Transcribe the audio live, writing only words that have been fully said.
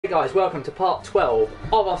Hey guys, welcome to part 12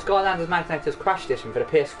 of our Skylanders Imaginators Crash Edition for the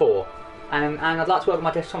PS4. And I'd like to welcome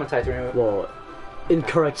my guest commentator. Well,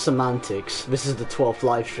 incorrect semantics. This is the 12th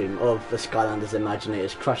live stream of the Skylanders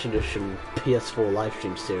Imaginators Crash Edition PS4 live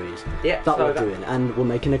stream series we're doing, and we're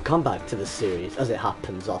making a comeback to this series as it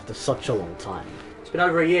happens after such a long time. It's been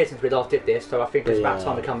over a year since we last did this, so I think it's about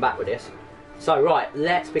time to come back with this. So right,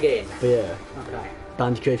 let's begin. But yeah, okay.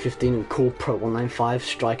 Bandicoot 15 and Cool Pro 195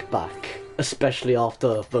 strike back, especially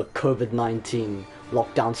after the COVID-19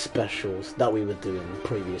 lockdown specials that we were doing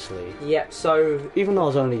previously. Yep. So even though I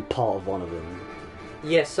was only part of one of them.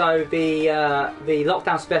 Yeah. So the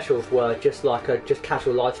lockdown specials were just like just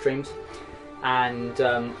casual live streams, and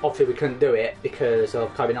obviously we couldn't do it because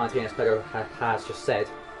of COVID-19, as Pedro has just said.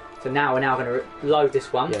 So now we're going to load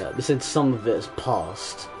this one. Yeah. Since some of it has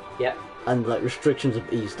passed. Yep. And like restrictions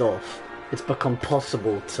have eased off, it's become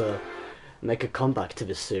possible to make a comeback to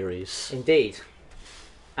this series. Indeed.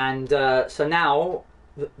 And so now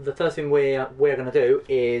the first thing we're going to do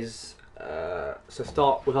is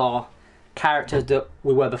start with our characters that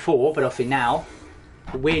we were before, but obviously now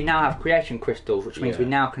we have creation crystals, which means we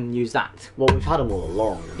now can use that. Well, we've had them all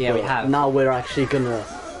along. Yeah, we have. Now we're actually gonna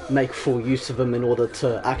make full use of them in order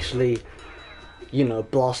to actually, you know,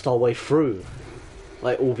 blast our way through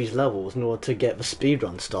like all these levels in order to get the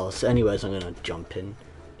speedrun stars. So anyways, I'm gonna jump in.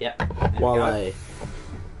 Yep. While I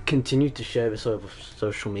continue to share this over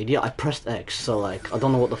social media, I pressed X, so like I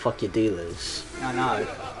don't know what the fuck your deal is. I know.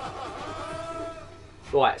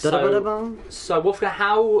 Right. So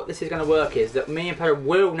how this is gonna work is that me and Pedro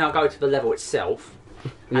will now go to the level itself.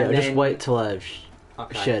 Yeah, just wait till I've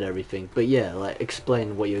shared everything. But yeah, like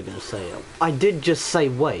explain what you were gonna say. I did just say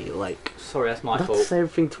wait, like. Sorry, that's my fault. Let's say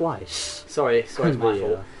everything twice. Sorry, it's my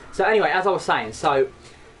fault. So anyway, as I was saying, so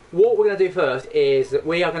what we're going to do first is that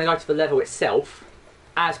we are going to go to the level itself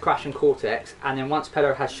as Crash and Cortex, and then once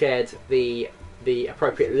Pedro has shared the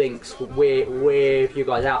appropriate links with you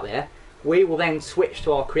guys out there, we will then switch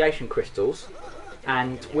to our creation crystals,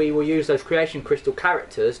 and we will use those creation crystal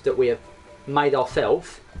characters that we have made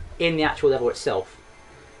ourselves in the actual level itself.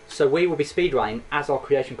 So we will be speedrunning as our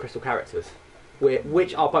creation crystal characters,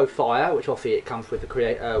 which are both fire, which obviously it comes with the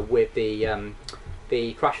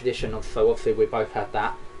Crash Edition, so obviously we both have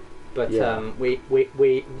that. But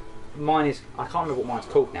mine is, I can't remember what mine's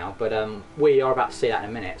called now, but we are about to see that in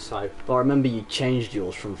a minute. So. But I remember you changed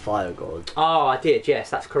yours from Fire God. Oh, I did. Yes,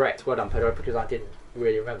 that's correct. Well done, Pedro, because I didn't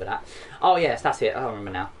really remember that. Oh yes, that's it. I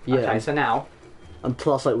remember now. Yeah. Okay, so now. And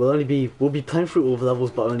plus, like we'll be playing through all the levels,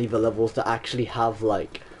 but only the levels that actually have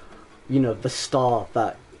like, you know, the star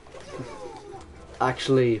that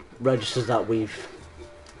actually registers that we've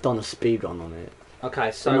done a speedrun on it.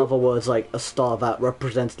 Okay, so in other words, like a star that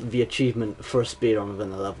represents the achievement for a speedrun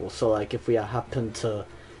within the level. So like if we happen to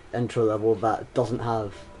enter a level that doesn't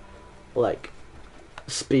have like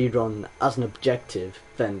speedrun as an objective,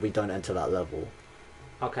 then we don't enter that level.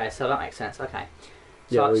 Okay, so that makes sense. Okay.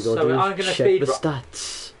 So, yeah, we got I'm going to check the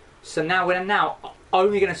stats. So now we're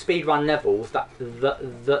only going to speedrun levels that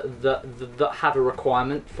have a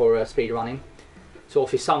requirement for speedrunning. So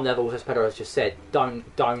obviously some levels, as Pedro has just said, don't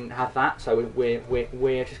have that. So we're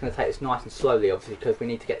just going to take this nice and slowly, obviously, because we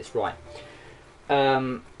need to get this right.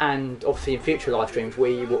 And obviously in future live streams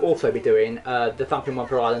we will also be doing the Thumping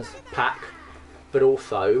Wumper Islands pack, but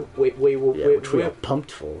also we will which we are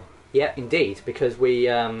pumped for. Yeah, indeed, because we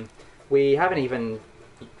haven't even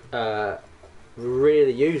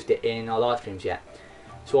really used it in our live streams yet.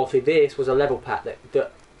 So obviously this was a level pack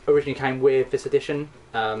that originally came with this edition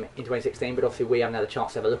in 2016, but obviously we haven't had a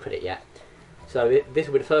chance to have a look at it yet. So this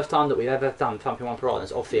will be the first time that we've ever done Thumping Wumper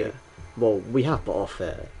Islands. Obviously, yeah. Well, we have, but off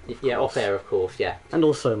air. Yeah, off air, of course, yeah. And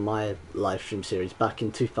also my live stream series back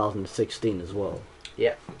in 2016 as well.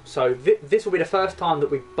 Yeah. So this will be the first time that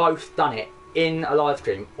we've both done it in a live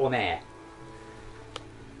stream on air.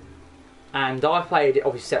 And I've played it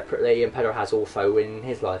obviously separately, and Pedro has also in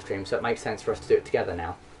his live stream, so it makes sense for us to do it together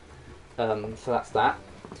now. So that's that.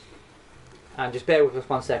 And just bear with us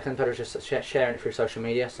 1 second. Pedro's just sharing it through social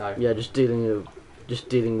media. So yeah, just dealing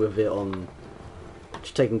with it on,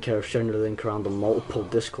 just taking care of sharing the link around on multiple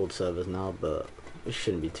Discord servers now, but it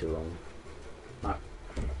shouldn't be too long. No.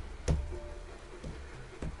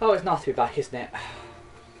 Oh, it's nice to be back, isn't it?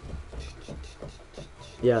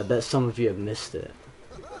 Yeah, I bet some of you have missed it.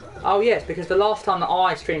 Oh yes, because the last time that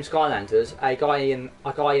I streamed Skylanders, a guy in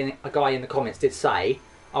the comments did say,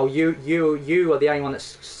 "Oh, you are the only one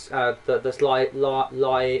that's live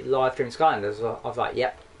streaming Skylanders." I was like,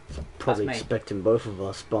 "Yep." Probably expecting both of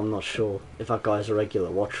us, but I'm not sure if that guy's a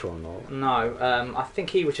regular watcher or not. No, I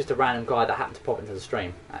think he was just a random guy that happened to pop into the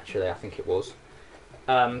stream. Actually, I think it was.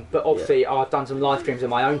 But obviously I've done some live streams in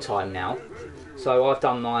my own time now. So I've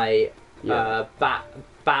done my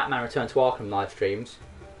Batman Return to Arkham live streams,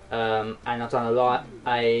 and I've done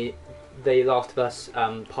The Last of Us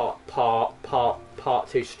part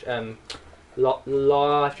 2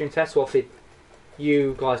 live stream test. So obviously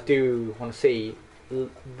you guys do want to see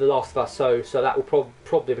The Last of Us, so that will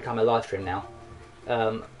probably become a live stream now,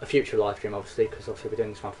 a future live stream obviously, because obviously we're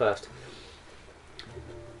doing this one first.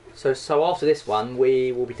 So after this one,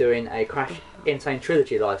 we will be doing a Crash Insane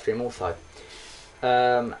Trilogy live stream also.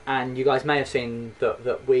 And you guys may have seen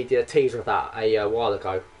that we did a teaser of that a while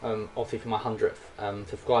ago, obviously for my 100th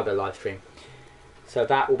subscriber live stream. So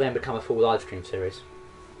that will then become a full live stream series,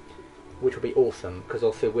 which will be awesome, because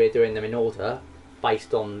obviously we're doing them in order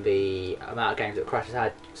based on the amount of games that Crash has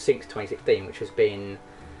had since 2016, which has been...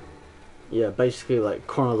 Yeah, basically like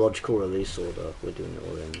chronological release order, we're doing it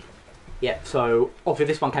all in. Yeah, so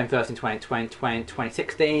obviously this one came first in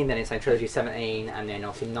 2016, then Insane Trilogy 17, and then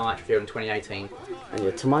obviously Night Review in 2018. And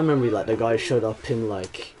yeah, to my memory, like the guy showed up in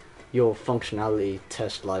like your functionality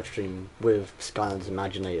test live stream with Skylanders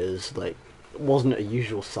Imaginators, like wasn't a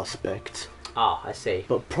usual suspect. Ah, I see.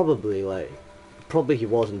 But probably he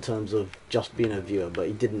was in terms of just being a viewer, but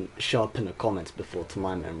he didn't show up in the comments before, to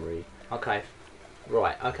my memory. Okay,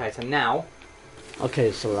 right. Okay, so now.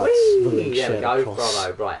 Okay, so that's the link shared across.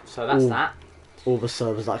 Bravo, right, so that's that. All the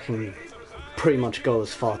servers that can pretty much go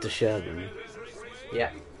as far to share them.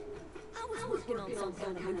 Yeah.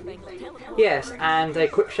 Yes, and a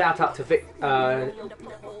quick shout out to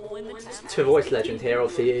Voice Legend here.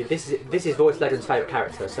 Obviously, this is Voice Legend's favourite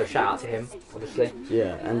character, so shout out to him, obviously.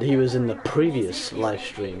 Yeah, and he was in the previous live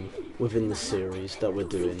stream within the series that we're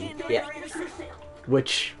doing. Yeah.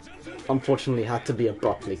 Which, unfortunately, had to be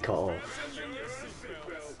abruptly cut off.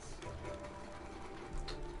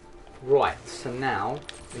 Right, so now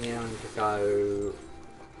we need to go.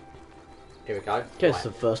 Here we go. Okay, right. so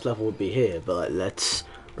the first level would be here, but like, let's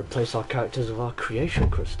replace our characters with our creation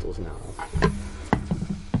crystals now.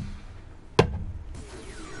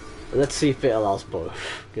 Let's see if it allows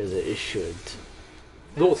both, because it should.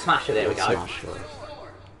 Lord Smasher, there we go. Smasher.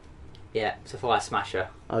 Yeah, it's a Fire Smasher.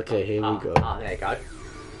 Okay, here we go. There you go.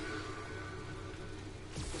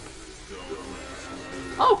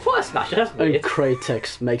 Oh, Fire Smasher, that's weird. And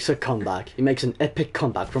Kratex makes a comeback. He makes an epic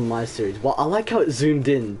comeback from my series. Well, I like how it zoomed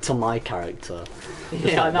in to my character.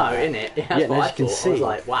 Yeah, like I know, innit? Yeah, that's what as you can see. I was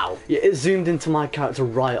like, wow. Yeah, it zoomed into my character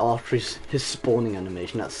right after his spawning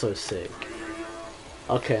animation. That's so sick.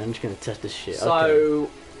 Okay, I'm just gonna test this shit. So...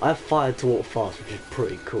 Okay. I have fire to walk fast, which is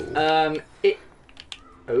pretty cool.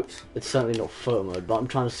 Oops. It's certainly not photo mode, but I'm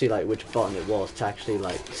trying to see like which button it was to actually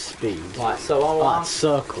like speed. Right, so I want...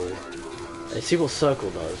 circle. Let's see what circle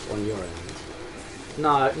does on your end.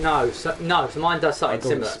 No, so mine does something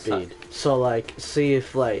similar. Speed. So like, see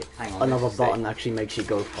if like another button see. actually makes you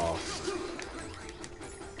go fast.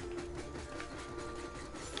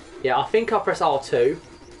 Yeah, I think I press R2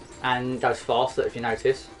 and it goes faster, if you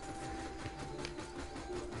notice.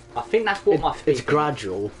 I think that's what my speed... It's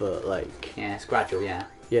gradual, but like... Yeah, it's gradual, yeah.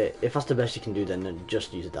 Yeah, if that's the best you can do, then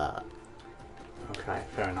just use that. Okay,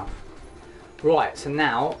 fair enough. Right, so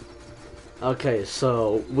now... Okay,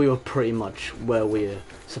 so we were pretty much where we're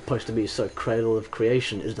supposed to be. So Cradle of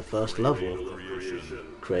Creation is the first level.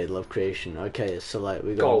 Cradle of Creation. Okay, so like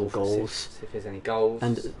we got all the goals. See if there's any goals.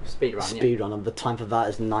 And speedrun. And the time for that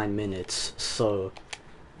is 9 minutes. So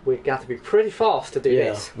we have to be pretty fast to do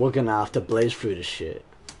this. We're gonna have to blaze through this shit.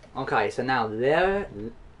 Okay, so now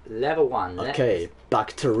level 1. Okay,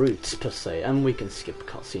 back to roots per se, and we can skip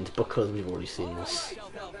cutscenes because we've already seen this.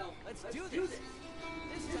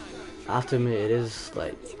 I have to admit, it is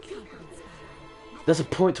like there's a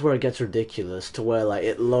point where it gets ridiculous to where like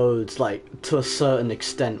it loads like to a certain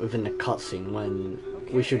extent within the cutscene when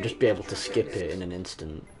we should just be able to skip it in an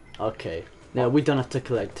instant. Okay, now we don't have to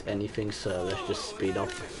collect anything, so let's just speed up.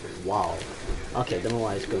 Wow. Okay, then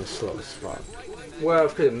why it's going slow as fuck. Well,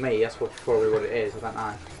 it's because of me. That's probably what it is. I don't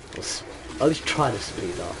know. Well, at least try to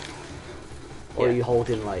speed up. Or are you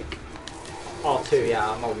holding like R2? Yeah,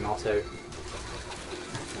 I'm holding R2.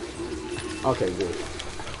 Okay, good.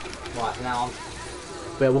 Right, so now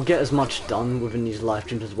But we'll get as much done within these live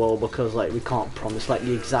streams as well, because like we can't promise like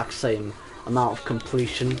the exact same amount of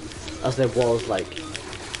completion as there was like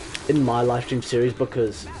in my live stream series,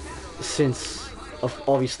 because since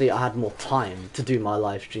obviously I had more time to do my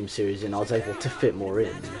live stream series and I was able to fit more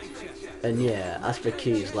in. And yeah, as for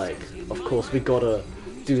keys, like of course we gotta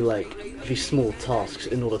do like these small tasks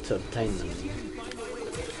in order to obtain them.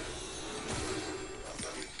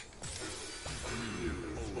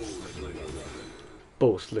 But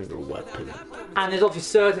slinger weapon. And there's obviously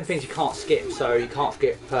certain things you can't skip, so you can't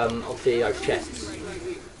skip obviously those chests.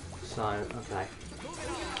 So, okay.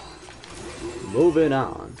 Moving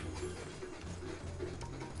on.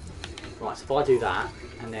 Right, so if I do that,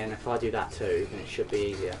 and then if I do that too, then it should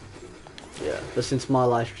be easier. Yeah, but since my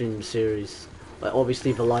live stream series, like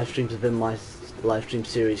obviously the live streams within my live stream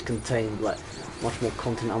series contained like much more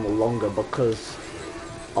content and were longer because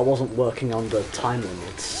I wasn't working under time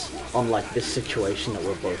limits, unlike this situation that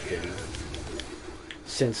we're both in.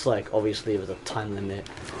 Since like obviously there was a time limit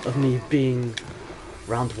of me being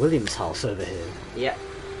around William's house over here. Yep.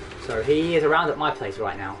 So he is around at my place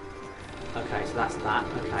right now. Okay, so that's that.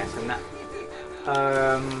 Okay, so that.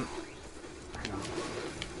 Hang on.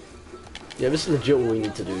 Yeah, this is legit what we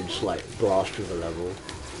need to do, just like blast through the level.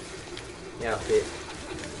 Yeah, that's it.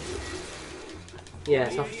 Yeah,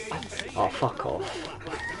 so Oh, fuck off.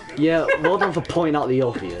 Yeah, well done for pointing out the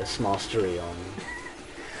obvious, Master Eon.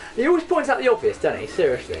 he always points out the obvious, doesn't he?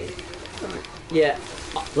 Seriously. Yeah.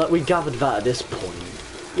 Like, we gathered that at this point.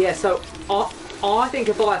 Yeah, so I think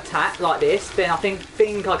if I attack like this, then I think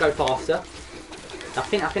I go faster. I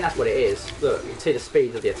think that's what it is. Look, you can see the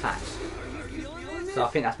speed of the attacks. So I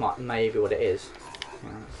think that's maybe what it is.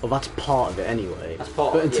 Well, that's part of it anyway. That's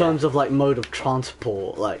part but of in it, terms of like mode of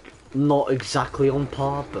transport, like not exactly on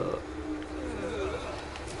par, but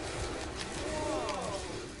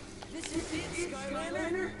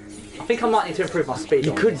I think I might need to improve my speed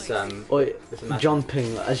you on could. this. Or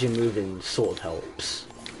jumping as you're moving sort of helps.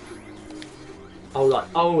 Oh,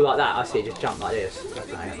 like that. I see. Just jump like this.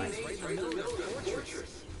 Okay, that makes sense.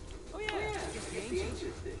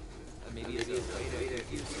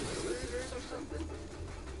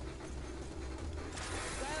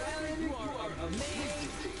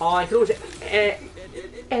 I could also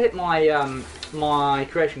edit my my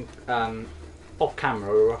creation off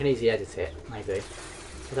camera, or I can easily edit it. Maybe.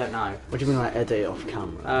 I don't know. What do you mean, like edit it off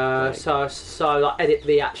camera? So like edit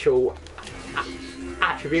the actual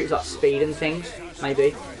attributes like speed and things,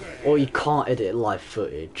 maybe. Or you can't edit live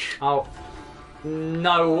footage. Oh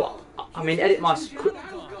no! I mean, edit my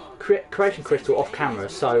creation crystal off camera.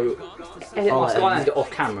 So edit my Skylander off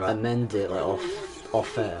camera. Amend it like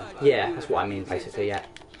off air. Yeah, that's what I mean basically. Yeah.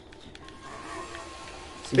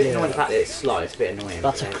 It's a bit annoying the fact that it's slow. It's a bit annoying.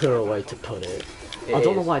 That's a clearer way to put it. I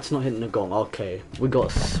don't know why it's not hitting the gong. Okay, we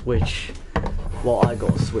got a switch. Well, I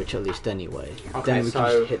got a switch at least anyway. Okay, then we can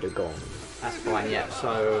just hit the gong. That's fine. Yeah.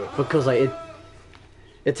 So because like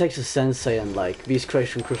it takes a sensei, and like these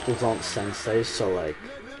creation crystals aren't senseis, so like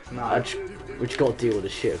no. we just got to deal with the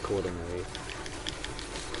shit accordingly.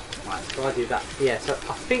 Right, so I do that. Yeah. So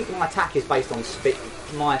I think my attack is based on speed.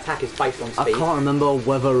 My attack is based on speed. I can't remember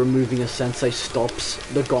whether removing a sensei stops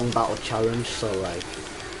the gong battle challenge. So like.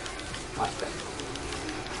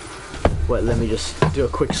 Wait, let me just do a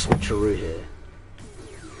quick switcheroo here.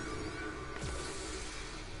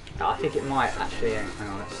 I think it might actually. Hang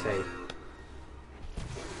on, let's see.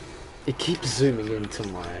 It keeps zooming into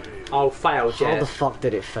my. Oh, failed. How Yeah. the fuck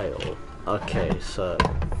did it fail? Okay, so.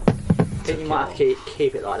 I think you might have to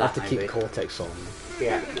keep it like that. I have to keep Cortex on.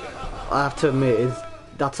 Yeah. I have to admit,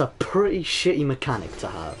 that's a pretty shitty mechanic to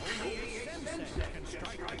have.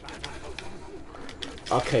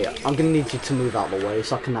 Okay, I'm gonna need you to move out the way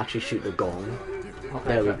so I can actually shoot the gong. Okay,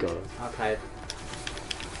 there we go. Okay.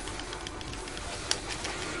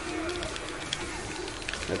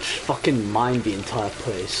 Let's fucking mine the entire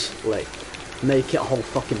place. Like, make it a whole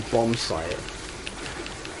fucking bomb site.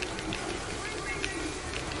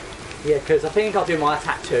 Yeah, because I think I'll do my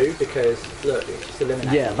attack too, because look, it's just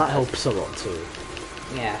eliminating. Yeah, that helps a lot too.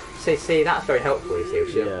 Yeah. See, that's very helpful,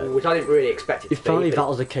 you see, Yeah. which I didn't really expect it to If be. only but that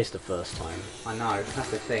was the case the first time. I know,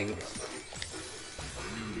 that's the thing.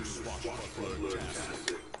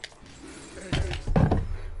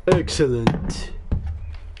 Excellent.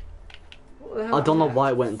 I don't know that? why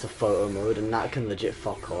it went into photo mode, and that can legit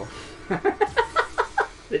fuck off.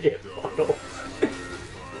 Legit bottle.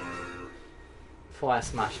 Fire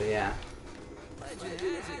smasher, yeah.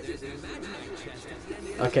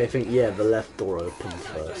 Okay, I think, yeah, the left door opened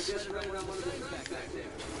first.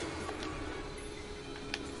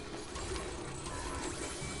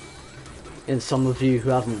 And some of you who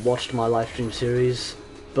haven't watched my live stream series,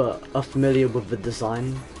 but are familiar with the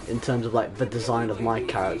design, in terms of like the design of my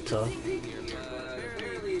character.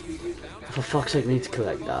 For fuck's sake, I need to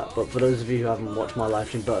collect that. But for those of you who haven't watched my live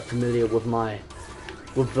stream but are familiar with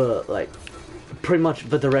the like, pretty much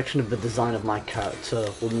the direction of the design of my character,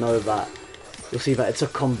 will know that you'll see that it's a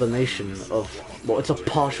combination of, well, it's a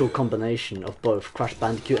partial combination of both Crash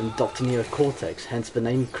Bandicoot and Dr. Neo Cortex, hence the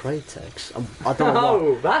name Cratex. I don't know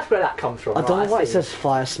Oh, that's where that comes from. I don't know why it see. says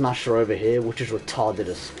Fire Smasher over here, which is retarded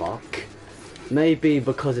as fuck. Maybe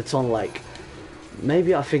because it's on like,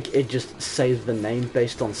 maybe I think it just saves the name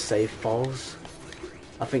based on save files.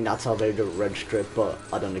 I think that's how they don't register it, but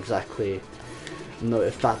I don't exactly know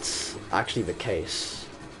if that's actually the case.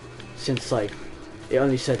 Since like, it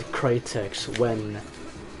only said Cratex when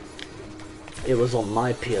it was on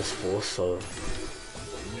my PS4, so...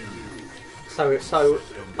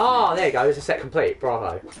 Oh, there you go, there's a set complete,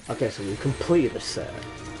 bravo. Okay, so we completed the set.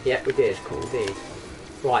 Yep, we did, cool, we did.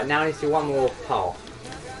 Right, now we need to do one more path.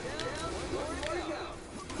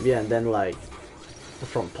 Yeah, and then like, the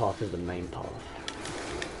front path is the main path.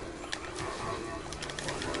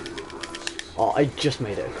 Oh, I just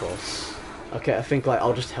made it across. Okay, I think like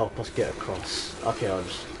I'll just help us get across. Okay, I'll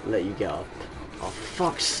just let you get up. Oh,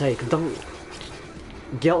 for fuck's sake, don't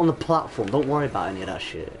get on the platform. Don't worry about any of that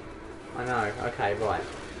shit. I know, okay, right.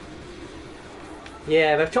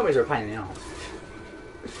 Yeah, they've told me it's a pain in the arse.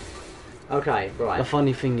 Okay, right. The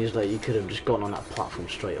funny thing is that you could have just gone on that platform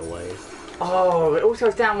straight away. Oh, it also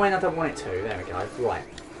goes down when I don't want it to. There we go, right.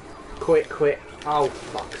 Quit. Oh,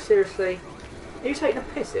 fuck, seriously? Are you taking a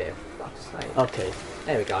piss here? For fuck's sake. Okay.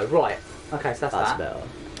 There we go, right. Okay, so that's that. Better.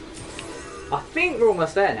 I think we're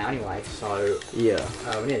almost there now anyway, so... Yeah.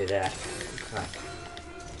 Oh, we're nearly there.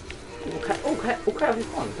 Okay, I've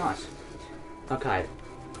just gone, nice. Okay,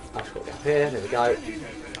 I've just got to get up here, there we go.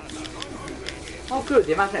 Oh good,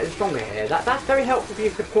 the Imaginator is stronger here. That's very helpful for you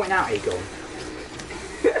to point out, Egon.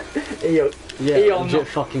 Egon. Yeah, Egon. legit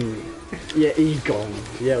fucking... Yeah, Egon.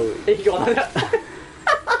 Yo. Egon.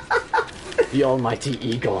 The almighty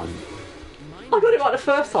Egon. I got it right the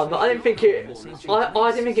first time, but I didn't think it...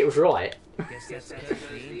 I didn't think it was right.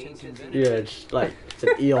 Yeah, just like, it's an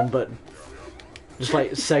Eon, but... Just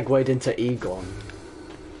like, segued into Egon.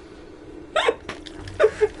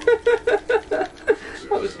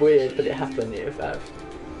 That was weird, but it happened, it was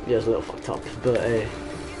Yeah, it's a little fucked up, but hey.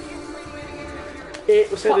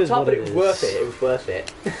 It was fucked up, but it was is. worth it. It was worth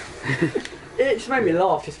it. It just made me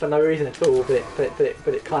laugh just for no reason at all, but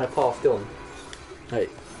it kind of passed on. Hey,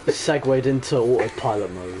 segued into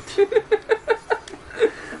autopilot mode.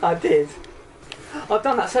 I did. I've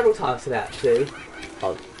done that several times today, actually.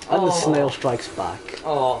 Oh, and the snail strikes back.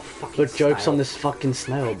 Oh, fucking But joke's snail. on this fucking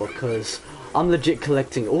snail because I'm legit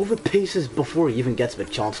collecting all the pieces before he even gets the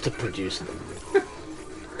chance to produce them.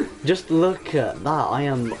 Just look at that, I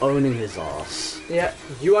am owning his ass. Yeah,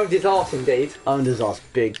 you owned his arse indeed. Owned his ass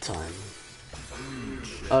big time.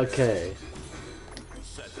 Okay.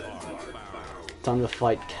 Time to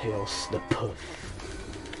fight Chaos the Puff.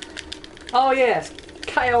 Oh yes,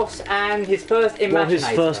 Chaos and his first Imaginator. Well, his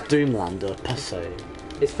first Doomlander, per se.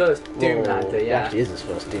 His first Doomlander, It yeah. actually is his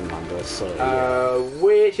first Doomlander, so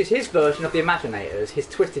Which is his version of the Imaginators, his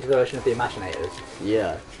twisted version of the Imaginators.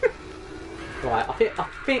 yeah. Right, I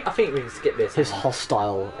think we can skip this. His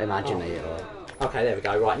hostile Imaginator. Okay, there we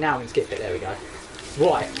go. Right, now we can skip it. There we go.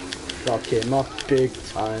 Right, Fuck him up big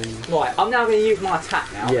time. right. I'm now going to use my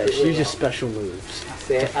attack now. Yeah, use your special moves. That's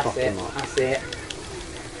it. to That's fuck it. him up. That's it.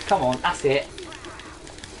 Come on, that's it.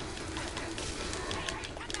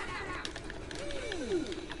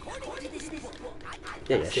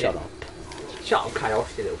 Yeah, That's shut it. up. Shut up,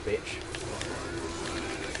 Chaos, you little bitch.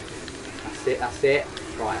 That's it. That's it.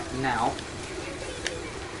 Right now.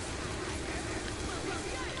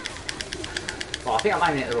 Right, I think I'm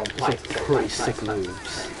aiming at the wrong place. Some pretty sick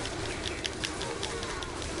moves.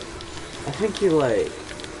 I think you like...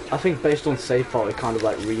 I think based on save file, we kind of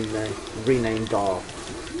like renamed our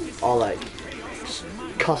like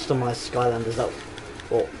customized Skylanders that,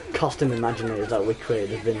 or custom Imaginators that we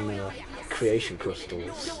created within the creation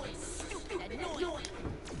crystals.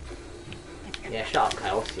 Yeah, shut up,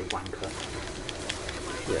 Chaos, you wanker.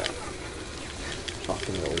 Yeah.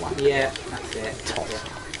 Fucking little wank. Yeah, that's it. Toss.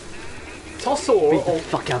 Tossor, Beat the or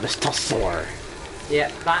fuck out of this Tossor.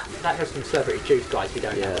 yeah, that has some celebrity juice, guys. If you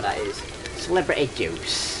don't know what that is. Celebrity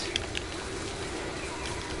juice.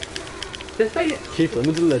 There's been, Keep them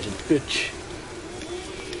the legend, bitch.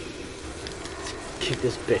 Kick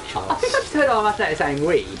this bitch I think I ass. just heard our Imaginator saying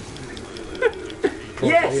we.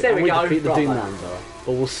 Yes, there we go. defeat the Bravo. Doomlander,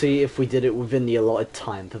 but we'll see if we did it within the allotted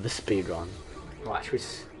time for the speedrun. Right, should we?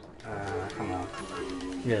 Come on.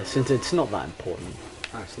 Yeah, since it's not that important.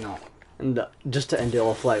 No, it's not. And just to end it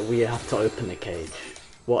off, like, we have to open the cage.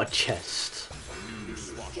 What a chest.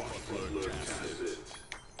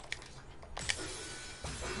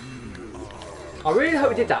 I really hope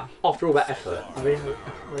we did that after all that effort. I really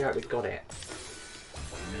hope we got it.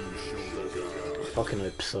 fucking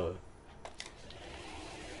hope so.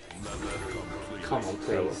 Come on,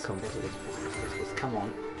 please. Come please. Come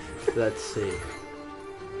on. Let's see.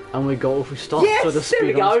 And we go, if we start Yes, so the there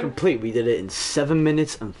we speed run's go. complete, we did it in 7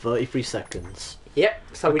 minutes and 33 seconds. Yep,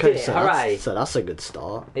 so we Okay, did it. so Hooray. that's a good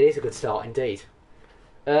start. It is a good start indeed.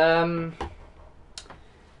 I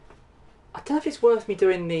don't know if it's worth me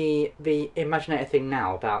doing the Imaginator thing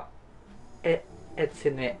now about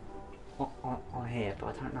editing it on here, but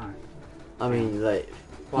I don't know. I mean, like, you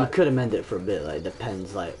Right. could amend it for a bit, like,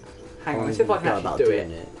 depends, like, Hang on, how let's see if I you can go actually about do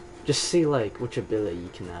doing it. Just see, like, which ability you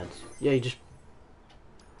can add. Yeah, you just...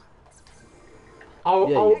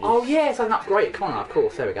 Oh, yes, I can upgrade it, can't I? Of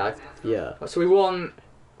course, there we go. Yeah. So we want...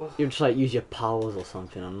 You just, like, use your powers or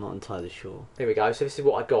something, I'm not entirely sure. There we go, so this is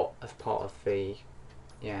what I got as part of the...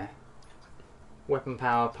 Yeah. Weapon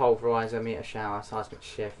power, pulverizer, meter shower, seismic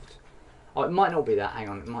shift. Oh, it might not be that, hang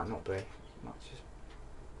on, it might not be. It might just...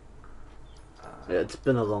 Yeah, it's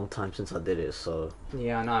been a long time since I did it, so...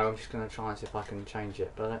 Yeah, I know, I'm just going to try and see if I can change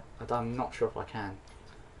it, but I'm not sure if I can.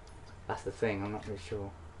 That's the thing, I'm not really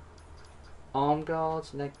sure. Arm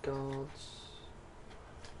guards, leg guards...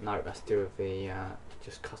 No, that's to do with the,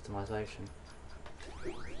 just customisation.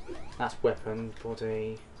 That's weapon,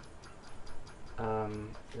 body...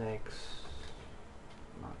 legs...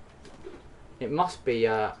 No. It must be,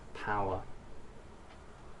 power.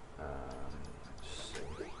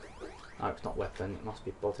 No, it's not weapon, it must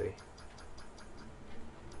be body.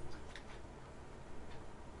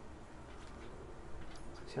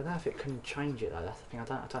 See, I don't know if it can change it though, that's the thing, I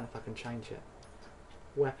don't know if I can change it.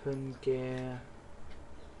 Weapon, gear...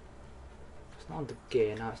 It's not under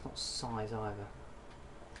gear, no, it's not size either.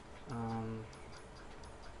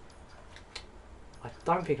 I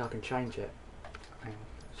don't think I can change it. Hang on,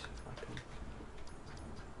 let's see if I can.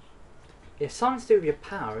 Yeah, it's something to do with your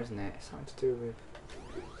power, isn't it? It's something to do with...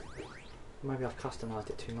 Maybe I've customised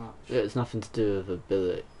it too much. Yeah, it's nothing to do with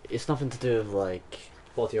ability. It's nothing to do with, like...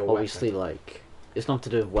 Body or obviously, weapon. like... It's nothing to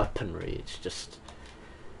do with weaponry, it's just...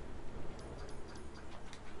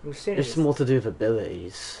 I'm seeing It's more to do with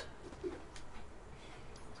abilities.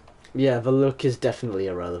 Yeah, the look is definitely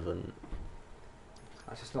irrelevant.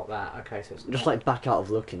 That's just not that. Okay, so it's Just not... like back out of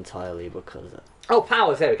look entirely because... Oh,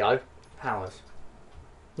 powers, there we go. Powers.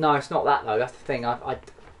 No, it's not that though, that's the thing.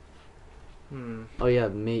 Oh yeah,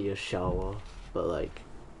 meteor shower, but like,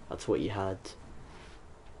 that's what you had.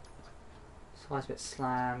 Seismic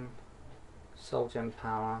slam. Soul gem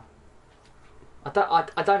power. I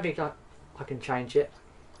don't think I can change it.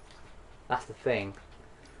 That's the thing.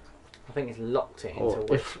 I think it's locked it into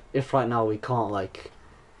Or if right now we can't like...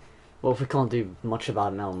 Well, if we can't do much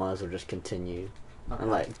about it now, might as well just continue. Okay.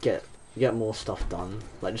 And like, get more stuff done.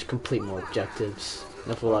 Like, just complete more objectives.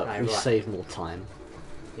 And if we like, Okay, we right. save more time.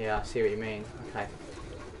 Yeah, I see what you mean. Okay.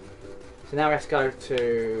 So now let's go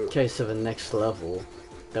to... Okay, so the next level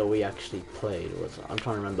that we actually played was... I'm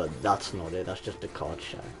trying to remember, that's not it, that's just the card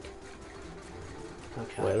shack.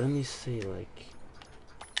 Okay. Wait, let me see, like...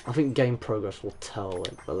 I think game progress will tell,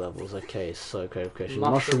 like, the levels. Okay, so clarification.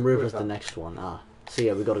 Mushroom River's the next one. Ah, so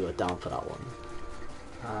yeah, we gotta go down for that one.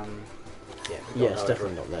 Yeah, Yeah, it's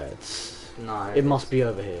definitely not there. It's... No. It must be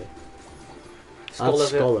over here. That's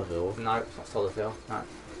Scholarville. No, it's not Scholarville. No.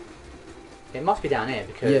 It must be down here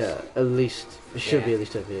because... Yeah, at least... It should be Yeah. at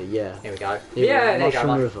least over here, yeah. Here we go. Yeah, Yeah, there you go. Mushroom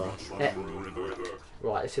Mike. River.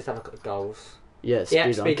 Right, let's just have a look at the goals. Yeah, speed Yeah,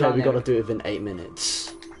 run. speed Okay, run, we yeah. gotta do it within 8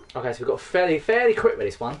 minutes. Okay, so we've got fairly quick with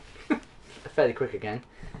this one. Fairly quick again.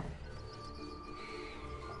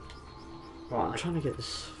 I'm Right. trying to get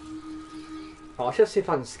this... Oh, I should see if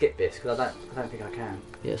I can skip this because I don't think I can.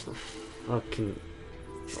 Yeah, it's not fucking...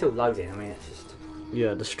 It's still loading. I mean, it's just...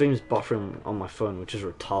 Yeah, the stream's buffering on my phone, which is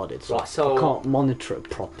retarded, so, Right, so- I can't monitor it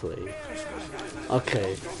properly.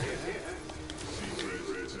 Okay,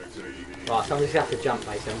 Right, so I'm just gonna have to jump,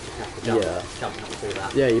 mate. So I'm just gonna have to jump. Yeah. Jump and do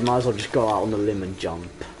that. yeah, you might as well just go out on the limb and jump.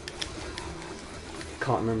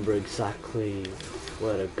 Can't remember exactly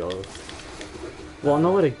where to go. Well, I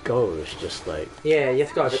know where to go, it's just like Yeah, you have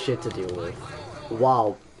to go over. shit to deal with.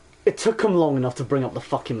 Wow, it took them long enough to bring up the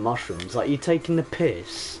fucking mushrooms. Like, you taking the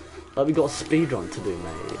piss? Like, we got a speedrun to do,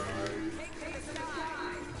 mate.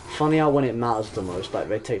 Funny how when it matters the most, like,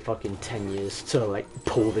 they take fucking 10 years to, like,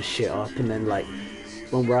 pull this shit up, and then, like,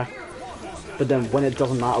 when we're... But then when it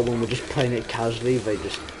doesn't matter, when we're just playing it casually, they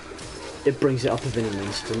just... It brings it up within an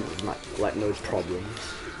instant, with, like no problems.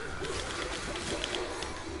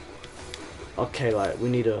 Okay, like, we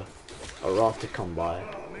need a raft to come by.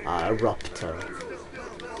 A raptor.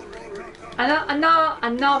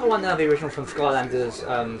 Another one of the original from Skylanders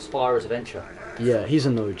Spyro's Adventure. Yeah, he's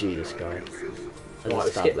an OG, this guy. As Right,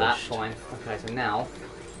 we skip that, established. fine. Okay, so now...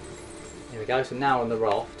 Here we go. So now on the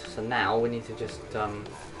raft. So now we need to just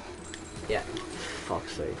yeah.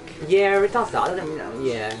 Fuck's sake. Yeah, it does that. I don't know.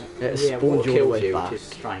 Yeah. It yeah, spawns water you all the kills way you, back. which is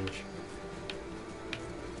strange.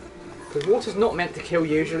 Because water's not meant to kill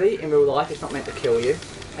usually in real life. It's not meant to kill you,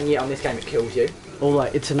 and yet on this game it kills you. Or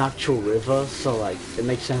like it's an actual river, so like it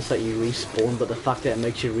makes sense that you respawn, but the fact that it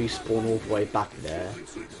makes you respawn all the way back there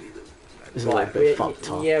is a little bit fucked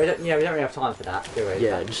up. Yeah, we don't really have time for that, do we?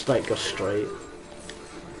 Yeah, just like go straight.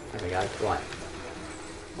 There we go. Right.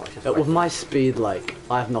 With my speed, like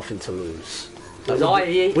I have nothing to lose.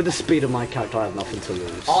 Like, with the speed of my character, I have nothing to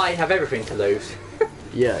lose. I have everything to lose.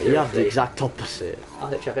 Yeah, you have the exact opposite. I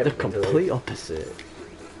literally have The everything to lose. complete opposite.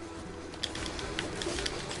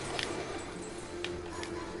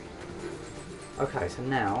 Okay, so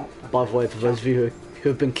now... By the way, for those of you who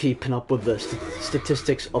have been keeping up with the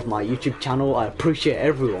statistics of my YouTube channel, I appreciate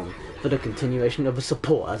everyone for the continuation of the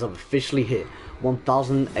support as I've officially hit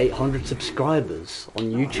 1,800 subscribers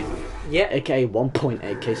on YouTube. Yeah. AKA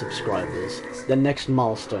 1.8k subscribers. The next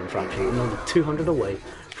milestone, frankly, another 200 away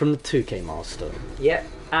from the 2k milestone. Yeah,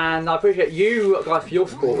 and I appreciate you guys for your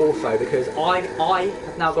support also, because I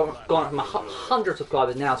have now gone from 100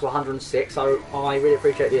 subscribers now to 106, so I really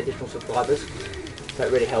appreciate the additional subscribers. So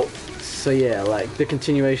it really helps. So yeah, like the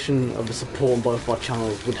continuation of the support on both our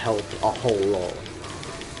channels would help a whole lot.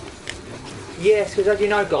 Yes, because as you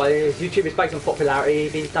know guys, YouTube is based on popularity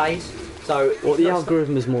these days, so... Well, the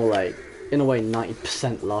algorithm is more like, in a way,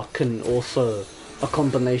 90% luck, and also a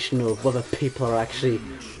combination of whether people are actually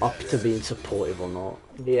up to being supportive or not.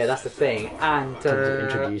 Yeah, that's the thing, and...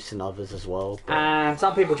 introducing others as well. But... And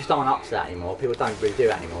some people just aren't up to that anymore. People don't really do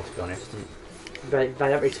that anymore, to be honest. They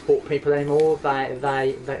don't really support people anymore.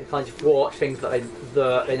 They kind of watch things that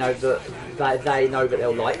they know that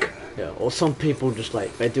they'll like. Yeah, or some people just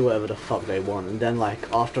like they do whatever the fuck they want, and then like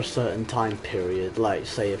after a certain time period, like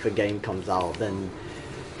say if a game comes out, then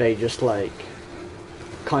they just like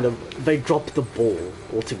kind of they drop the ball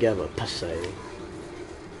altogether per se.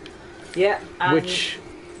 Yeah, which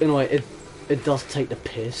in a way it does take the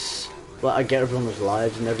piss. Like I get everyone's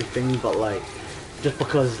lives and everything, but like just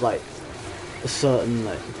because like a certain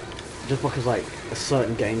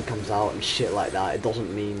game comes out and shit like that, it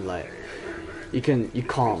doesn't mean like you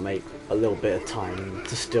can't make a little bit of time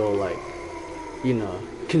to still like, you know,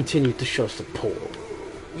 continue to show support.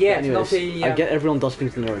 Yeah, anyways, I get everyone does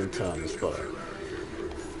things in their own terms, but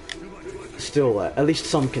still, at least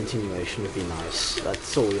some continuation would be nice.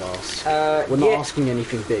 That's all we ask. We're not asking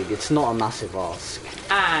anything big. It's not a massive ask.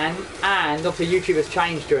 And obviously YouTube has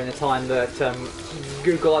changed during the time that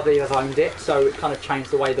Google I believe has owned it, so it kind of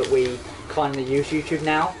changed the way that we kind of use YouTube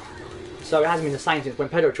now. So it hasn't been the same since when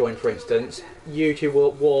Pedro joined, for instance. YouTube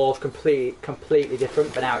was completely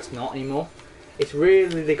different, but now it's not anymore. It's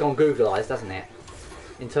really gone Googleized, hasn't it?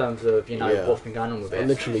 In terms of, you know, what's been going on with it.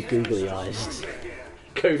 Literally googly-eyed.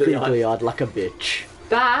 Googly-eyed like a bitch.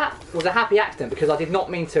 That was a happy accident because I did not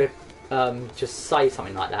mean to just say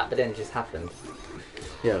something like that, but then it just happened.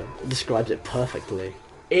 Yeah, it describes it perfectly.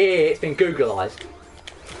 It's been Googleized.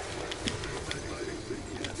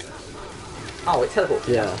 Oh, it teleports.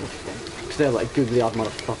 Yeah. Because they're like googly-eyed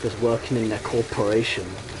motherfuckers working in their corporation.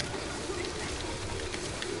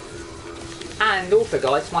 And also,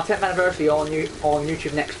 guys, it's my 10th anniversary on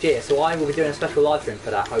YouTube next year, so I will be doing a special live stream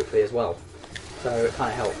for that, hopefully, as well. So it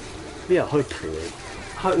kind of helps. Yeah, hopefully.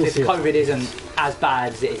 Hopefully the COVID isn't as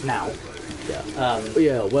bad as it is now. Yeah.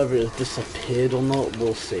 Yeah, whether it's disappeared or not,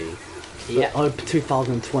 we'll see. Yeah. But I hope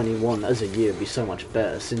 2021 as a year will be so much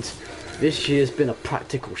better, since this year's been a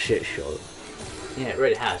practical shit show. Yeah, it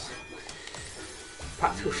really has.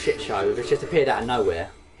 Practical shit show that's just appeared out of nowhere.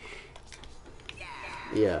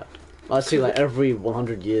 Yeah. I see like every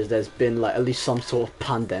 100 years there's been like at least some sort of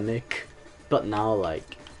pandemic, but now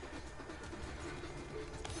like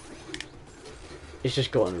it's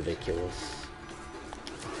just gotten ridiculous.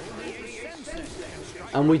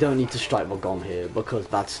 And we don't need to strike the gong here because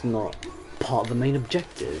that's not part of the main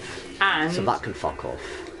objective. And so that can fuck off.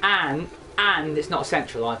 And it's not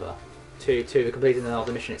essential either to the completing of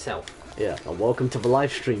the mission itself. Yeah, and welcome to the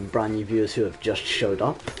live stream, brand new viewers who have just showed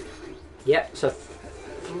up. Yep, so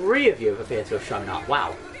 3 of you have appeared to have shown up.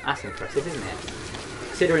 Wow, that's impressive, isn't it?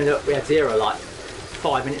 Considering that we had 0 like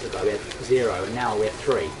 5 minutes ago, we had 0 and now we have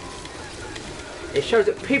 3. It shows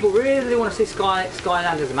that people really want to see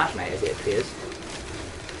Skylanders Imaginators, it appears.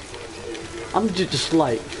 I'm just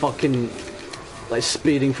like fucking like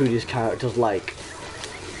speeding through these characters like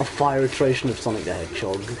a fire iteration of Sonic the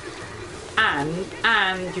Hedgehog.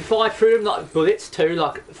 And you fired through them like bullets too,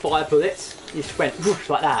 like fire bullets. You just went whoosh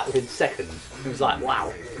like that within seconds. It was like,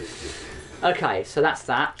 wow. Okay, so that's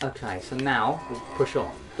that. Okay, so now we'll push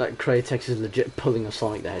on. that Kratos is legit pulling a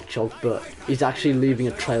Sonic the Hedgehog, but he's actually leaving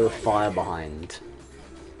a trail of fire behind.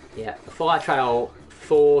 Yeah, a fire trail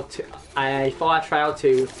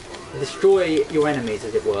to destroy your enemies,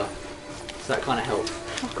 as it were. So that kind of helps.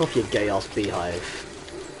 Fuck off, you gay ass beehive.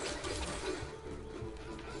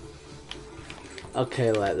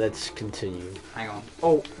 Okay, let's continue. Hang on.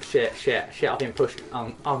 Oh shit! I've been pushed.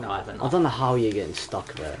 Oh no, I haven't. I don't know how you're getting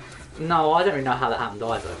stuck there. No, I don't really know how that happened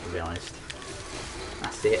either, to be honest.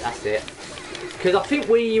 That's it. Because I think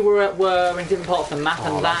we were in different parts of the map,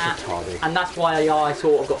 and that's why I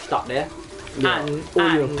sort of got stuck there. Yeah, or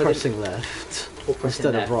you were pressing left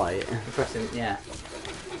instead of right. Pressing, yeah.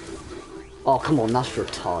 Oh come on, that's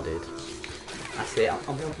retarded. That's it.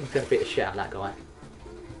 I'm going to beat the shit out of that guy.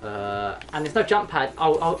 And there's no jump pad.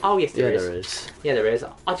 Oh yes, there is. Yeah, there is. Yeah, there is.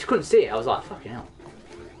 I just couldn't see it. I was like, fucking hell.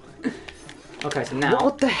 Okay, so now.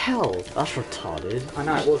 What the hell? That's retarded. I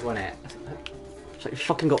know it was, wasn't it? It's like you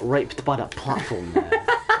fucking got raped by that platform there.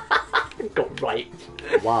 Got raped.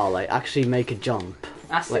 Wow, like actually make a jump.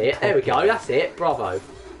 That's like, it. There we go. That's it. Bravo.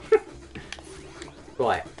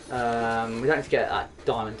 Right. We don't need to get that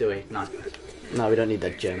diamond, do we? No. No, we don't need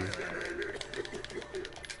that gem.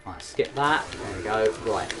 Right, skip that. There we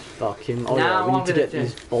go. Right. Fuck him. Oh now yeah, we need to get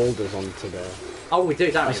these boulders onto there. Oh, we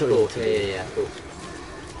do, don't we? Of course. Yeah, of course.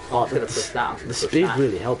 Oh, I'm gonna push that. The speed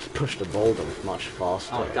really helps push the boulder much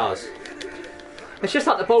faster. Oh, it does. It's just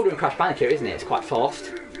like the boulder in Crash Bandicoot, isn't it? It's quite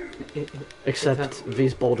fast. Except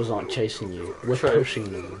these boulders aren't chasing you. We're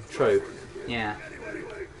pushing them. True. Yeah.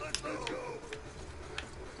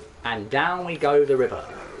 And down we go the river.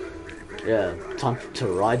 Yeah, time to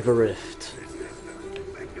ride the rift.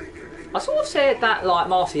 I sort of said that like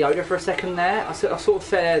Master Yoda for a second there. I sort of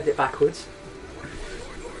said it backwards.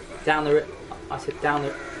 Down the I said down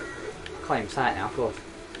the... I can't even say it now, God.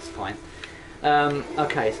 It's fine.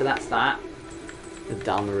 Okay, so that's that.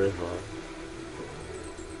 Down the river.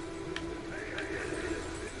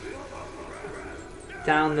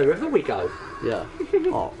 Down the river we go. Yeah.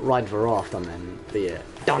 Oh, ride the raft and then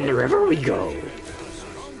down the river we go.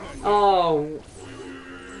 Oh,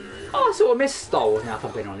 I sort of miss Star Wars now, if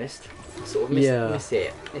I'm being honest. I sort of miss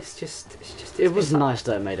it. It's just. It was nice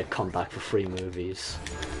that it made a comeback for 3 movies.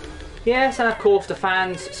 Yes, and of course the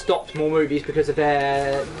fans stopped more movies because of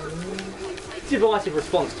their divisive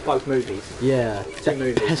response to both movies. Yeah,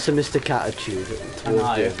 the pessimistic attitude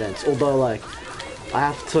towards the events. Although, like, I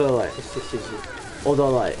have to, like...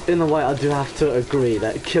 Although, like, in a way, I do have to agree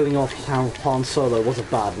that killing off Han Solo was a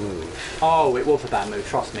bad move. Oh, it was a bad move,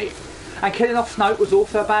 trust me. And killing off Snoke was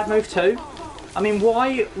also a bad move too. I mean,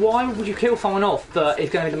 why would you kill someone off that is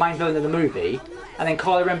going to be the main villain of the movie, and then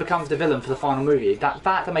Kylo Ren becomes the villain for the final movie? That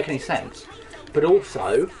doesn't make any sense. But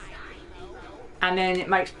also, and then it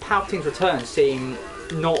makes Palpatine's return seem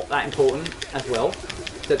not that important as well.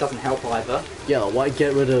 So it doesn't help either. Yeah, why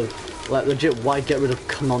get rid of, like, legit, why get rid of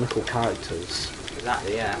canonical characters?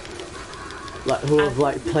 Exactly, yeah. Like, who have,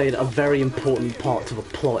 like, played a very important part to the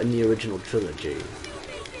plot in the original trilogy.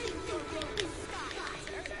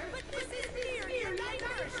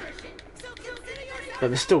 But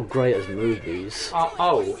they're still great as movies.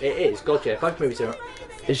 Oh, it is. God, yeah. Both movies are...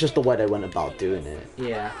 It's just the way they went about doing it.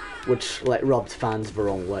 Yeah. Which, like, rubbed fans the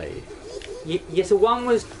wrong way. Yeah, so one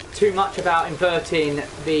was too much about inverting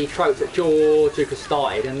the tropes that George Lucas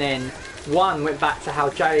started, and then one went back to how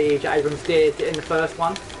J.J. Abrams did in the first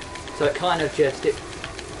one. So it kind of just...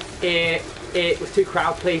 It was too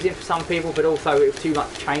crowd-pleasing for some people, but also it was too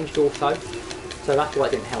much changed also. So that's why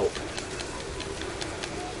it didn't help.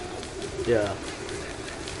 Yeah.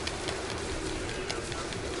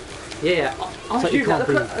 Yeah, look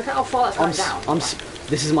at how far that's going down.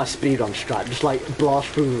 This is my speedrun strat, just like blast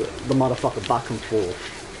through the motherfucker back and forth.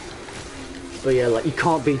 But yeah, like, you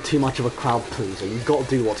can't be too much of a crowd pleaser, you've got to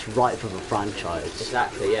do what's right for the franchise.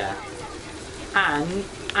 Exactly, yeah. And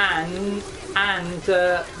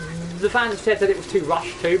the fans have said that it was too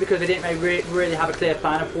rushed too, because they didn't really have a clear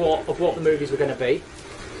plan of what the movies were going to be.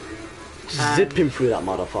 Zipping through that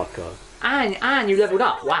motherfucker. And you leveled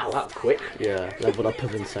up. Wow, that was quick. Yeah, leveled up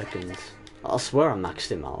within seconds. I swear I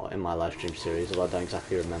maxed him out in my live stream series, although I don't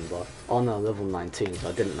exactly remember. Oh no, level 19, so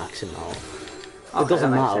I didn't max him out. Okay, it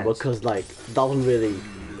doesn't matter because, like, that wasn't really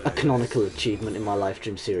a canonical achievement in my live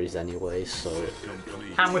stream series anyway, so...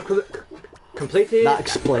 And we've completed... That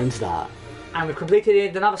explains that. And we've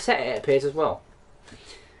completed another set, it appears, as well.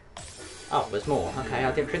 Oh, there's more. Okay,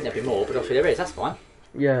 I didn't think there'd be more, but obviously there is, that's fine.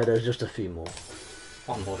 Yeah, there's just a few more.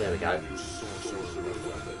 One more, there we go.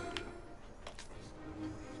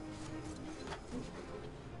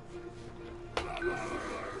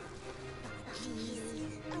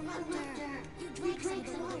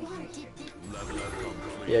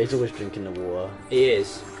 Yeah, he's always drinking the water. He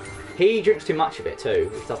is. He drinks too much of it too,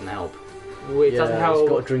 which doesn't help. It doesn't help. He's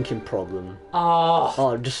got a drinking problem. Oh.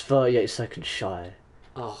 Oh, just 38 seconds shy.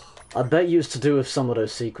 Oh. I bet you it's to do with some of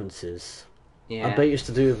those sequences. Yeah. I bet it's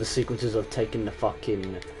to do with the sequences of taking the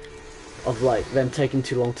fucking... Of, like, them taking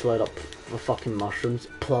too long to load up the fucking mushrooms.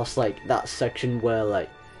 Plus, like, that section where, like,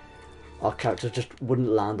 our character just wouldn't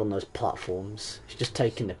land on those platforms. He's just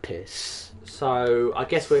taking the piss. So, I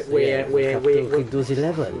guess we have to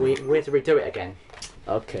redo it again.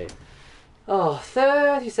 Okay. Oh,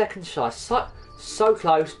 30 seconds shy. So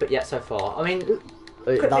close, but yet so far. I mean,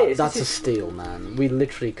 that's a steal, man. We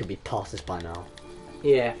literally could be past this by now.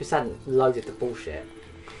 Yeah, if this hadn't loaded the bullshit.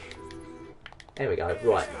 There we go,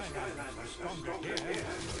 right.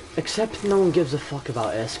 Except no one gives a fuck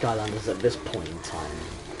about Air Skylanders at this point in time.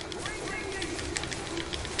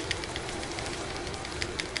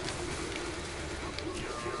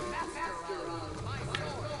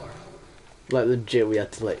 Like, legit, we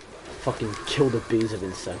had to, like, fucking kill the bees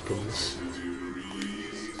within seconds.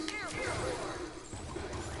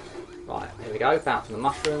 Right, here we go, bounce on the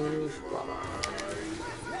mushrooms.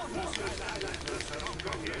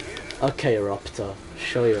 Okay, Raptor,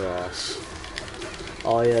 show your ass.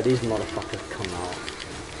 Oh yeah, these motherfuckers come out.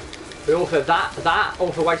 But also, that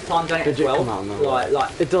also wastes time doing it as well. Come out now.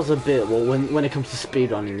 Like, it does a bit, well, when it comes to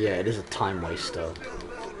speedrunning, yeah, it is a time waster.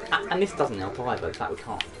 And this doesn't help either, in fact we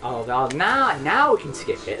can't. Oh, now we can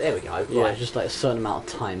skip it, there we go. Yeah, right. just like a certain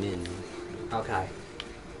amount of time in. Okay. Right,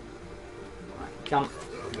 jump.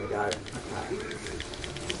 There we go. Okay.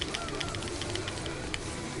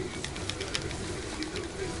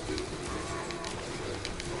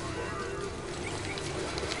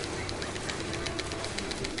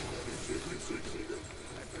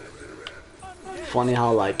 Funny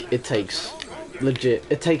how, like, it takes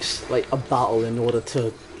like a battle in order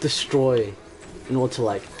to destroy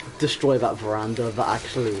that veranda that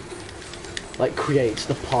actually, like, creates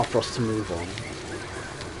the path for us to move on.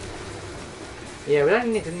 Yeah, we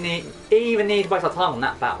don't even need to waste our time on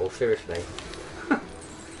that battle, seriously. Oh,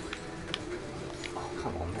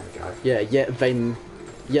 come on, there we go.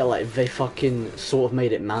 Yeah, they fucking sort of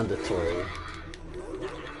made it mandatory.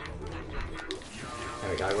 There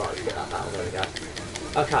we go, right, let's get that battle, there we go.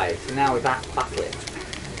 Okay, so now we're battling.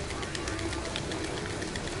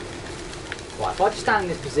 Right, if I just stand in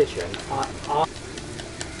this position,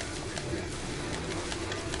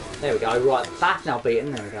 there we go, right, that's now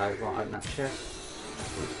beaten, there we go, right, open that chest.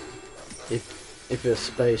 If there's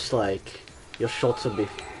space, like, your shots would be...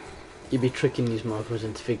 You'd be tricking these motherfuckers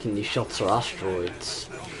into thinking these shots are asteroids.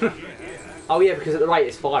 Oh yeah, because at the rate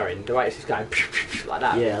it's firing, the rate it's just going like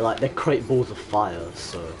that. Yeah, like, they're great balls of fire,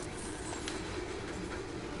 so...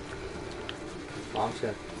 Oh, I'm just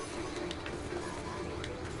gonna...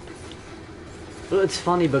 But it's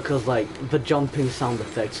funny because, like, the jumping sound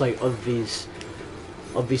effects, like, of these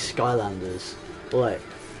Skylanders, like,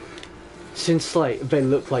 since, like, they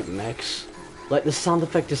look like mechs, like, the sound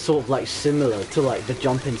effect is sort of, like, similar to, like, the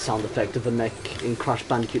jumping sound effect of the mech in Crash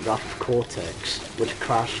Bandicoot Wrath of Cortex, which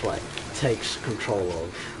Crash, like, takes control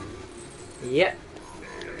of. Yep.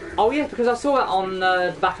 Oh yeah, because I saw that on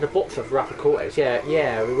the back of the box of Wrath of Cortex.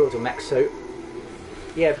 Yeah, we wheeled a mech suit.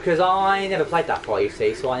 Yeah, because I never played that far, you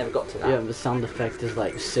see, so I never got to that. Yeah, the sound effect is,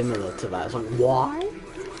 like, similar to that. It's like, why?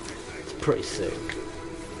 It's pretty sick.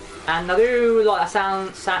 And I do like a sound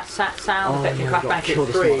effect in Crash Bandicoot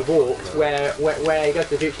 3 Warped, where he goes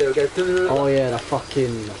to the future, it goes... Oh yeah, that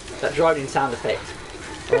fucking... That driving sound effect.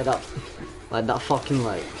 like that fucking,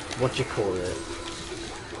 like, what you call it?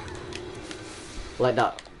 Like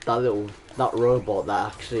that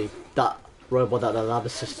robot that the lab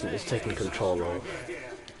assistant is taking control of.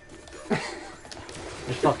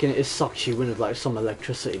 It sucks you in with, like, some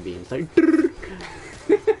electricity beams, like...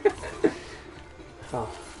 Oh.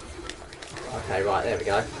 Okay, right, there we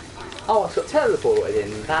go. Oh, I've got teleported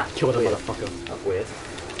in. That killed a motherfucker. That's weird.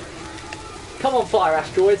 Come on, fire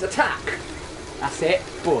asteroids, attack! That's it.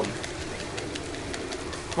 Boom.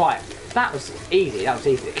 Right, that was easy. That was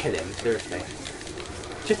easy to kill him, seriously.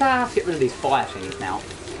 Just have to get rid of these fire things now.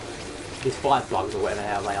 These fire plugs or whatever the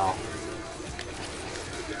hell they are.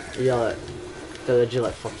 Yeah, they're legit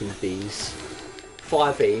like fucking bees.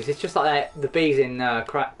 Fire bees. It's just like the bees in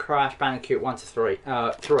Crash Bandicoot 1 to 3.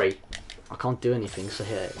 3. I can't do anything, so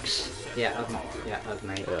hit X. Yeah, that's not. Yeah, that's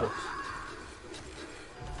me. Yeah.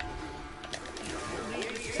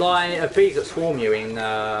 It's like bees that swarm you in.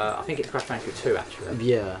 I think it's Crash Bandicoot 2 actually.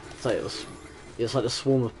 Yeah, it's like the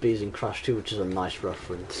swarm of bees in Crash 2, which is a nice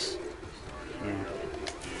reference. Yeah.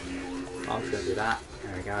 I'm just gonna do that.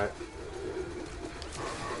 There we go.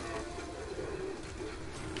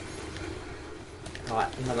 Right,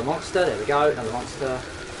 another monster. There we go. Another monster.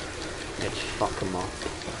 Let's fuck them up.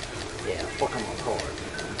 Yeah, fuck 'em up hard.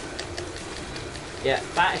 Yeah,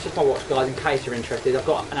 that is just my watch, guys. In case you're interested, I've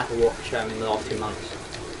got an Apple Watch in the last 2 months.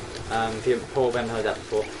 If you probably haven't heard that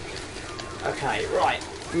before. Okay, right.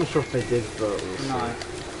 I'm not sure if they did, but we'll see.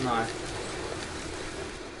 No.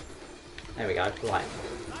 There we go. Right.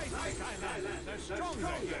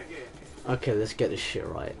 Okay, let's get this shit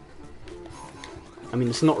right. I mean,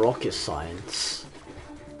 it's not rocket science.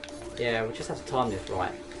 Yeah, we just have to time this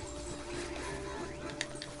right.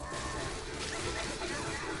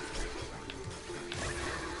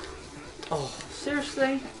 Oh,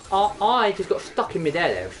 seriously? I just got stuck in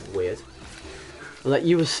midair there, which is weird. Like,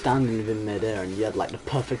 you were standing within midair and you had, like, the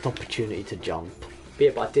perfect opportunity to jump.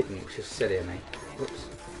 Yeah, but I didn't, which is silly of me. Whoops.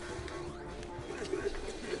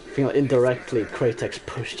 I think, like, indirectly, Kratos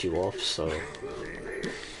pushed you off, so...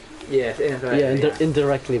 Yeah, indirectly.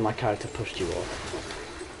 Indirectly, my character pushed you off.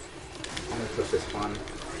 I'm gonna push this one.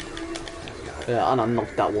 There Yeah, and I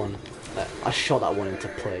knocked that one. I shot that one into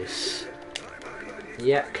place. we go.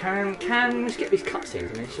 Yeah, can we skip these cutscenes?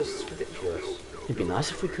 I mean, it's just ridiculous. It'd be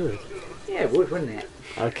nice if we could. Yeah, it would, wouldn't it?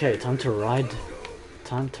 Okay, time to ride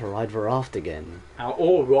the raft again.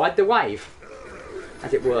 Or ride the wave,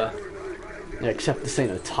 as it were. Yeah, except this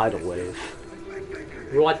ain't a tidal wave.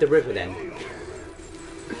 Ride the river then.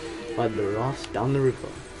 Ride the raft down the river.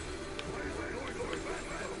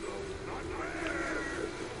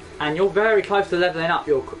 And you're very close to leveling up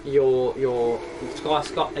your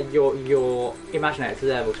Imaginator to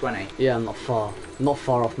level 20. Yeah, I'm not far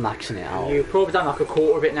off maxing it out. You've probably done like a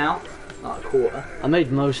quarter of it now. Like a quarter. I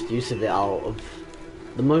made most use of it out of...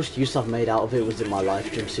 The most use I've made out of it was in my live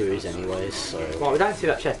stream series anyways, so... Well, we don't see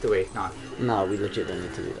that chest, do we? No. No, we legit don't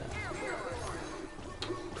need to do that.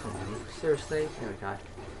 Come on, seriously? There we go.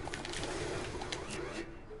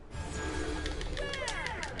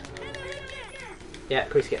 Yeah,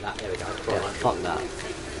 Chris, get that. There we go. Yeah, fuck that.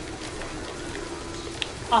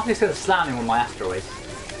 I think it's going to slam him on my asteroids.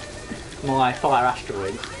 My fire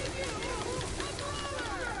asteroids.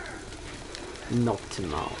 Knocked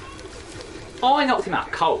him out. Oh, I knocked him out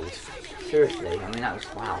cold. Seriously, I mean, that was...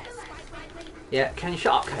 wow. Yeah, can you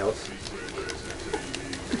shut up, Chaos?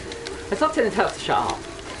 It's not telling Chaos to shut up.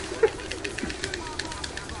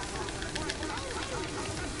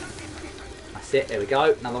 That's it, there we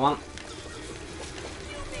go. Another one.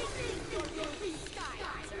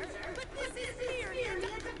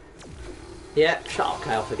 Yeah, shut up,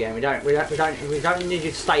 Chaos again. We don't need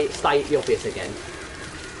you to state the obvious again.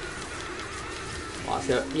 Right,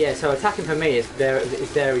 so yeah, so attacking for me is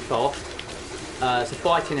very fast. So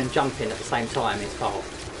fighting and jumping at the same time is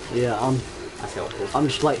fast. Yeah, That's helpful. I'm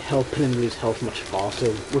just like helping him lose health much faster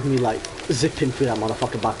with me like zipping through that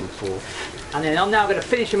motherfucker back and forth. And then I'm now going to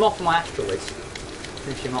finish him off with my asteroids.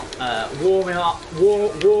 Finish him off, warm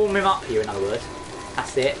him up here, in other words.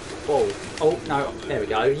 That's it. Oh no, there we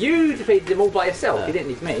go. You defeated them all by yourself. You didn't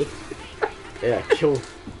need me. Yeah, I killed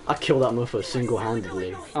that motherfucker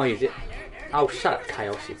single-handedly. Oh, you did. Oh, shut up,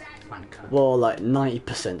 Chaos, you wanker. Well, like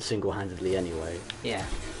 90% single-handedly anyway. Yeah.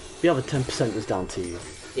 The other 10% was down to you.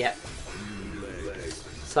 Yep.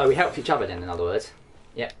 So we helped each other then, in other words.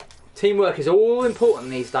 Yep. Teamwork is all important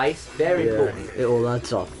these days. Very important. It all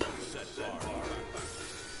adds up.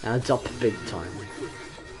 Adds up big time.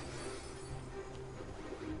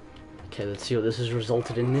 Okay, let's see what this has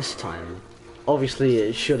resulted in this time. Obviously,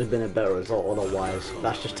 it should have been a better result, otherwise,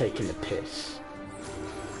 that's just taking the piss.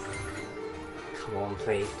 Come on,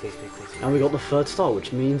 please. And we got the 3rd star,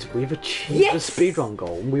 which means we've achieved Yes! the speedrun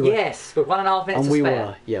goal. And Yes, with 1.5 minutes to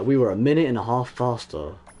spare. we were a minute and a half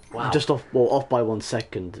faster. Wow. Just off by 1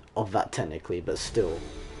 second of that technically, but still,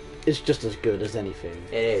 it's just as good as anything.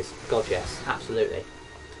 It is. God, yes, absolutely.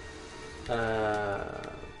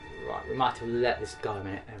 Right, we might have to let this go a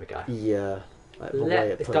minute. There we go. Yeah. Like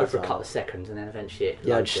Let's go for a couple of seconds and then eventually it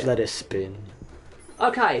just let it spin.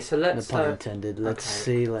 Okay, so let's... No pun intended. Let's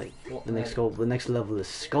see, like, the next goal. The next level is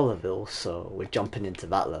Scholarville, so we're jumping into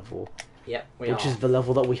that level. Yep, which is the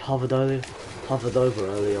level that we hovered over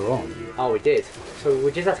earlier on. Oh, we did. So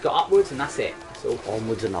we just have to go upwards and that's it. That's all.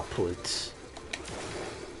 Onwards and upwards.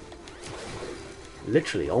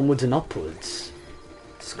 Literally, onwards and upwards.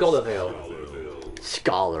 Scholarville.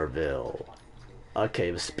 Scholarville.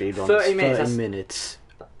 Okay, the speed run 30 is minutes. 30 minutes.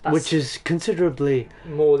 Which is considerably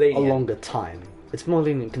more lenient. a longer time. It's more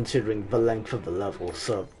lenient considering the length of the level,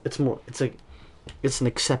 so it's an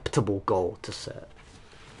acceptable goal to set.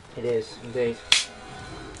 It is, indeed.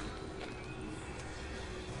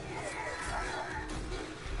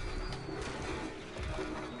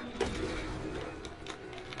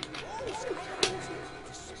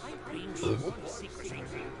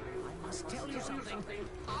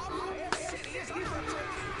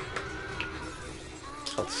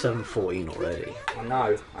 It's about 7:14 already. I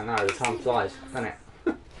know, the time flies, doesn't it?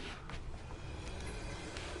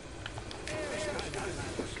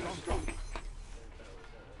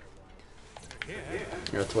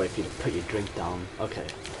 You have to wait for you to put your drink down. Okay.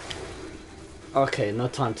 Okay, no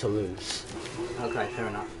time to lose. Okay, fair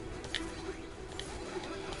enough.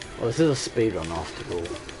 Well, this is a speedrun after all.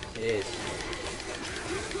 It is.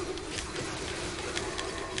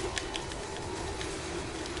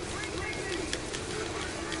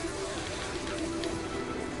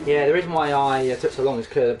 Yeah, the reason why I took so long is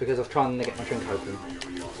because I was trying to get my drink open.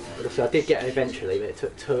 But obviously I did get it eventually, but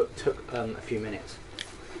it took a few minutes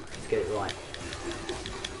to get it right.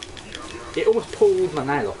 It almost pulled my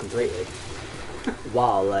nail off completely.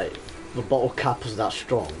 Wow, like the bottle cap was that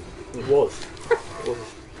strong. It was.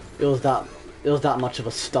 It was that much of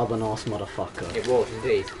a stubborn ass motherfucker. It was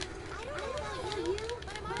indeed.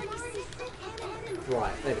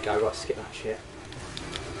 Right, there we go. Right, skip that shit.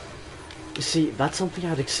 You see, that's something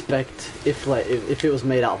I'd expect if if it was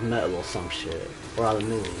made out of metal or some shit, or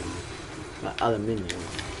aluminium. Like, aluminium.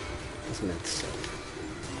 That's meant to say.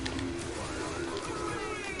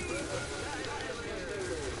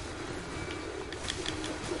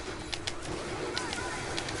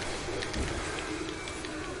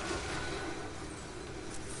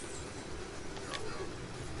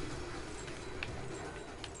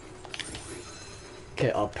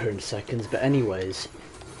 Okay, up here in seconds, but anyways,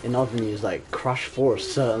 in other news, like, Crash 4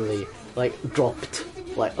 certainly, like, dropped,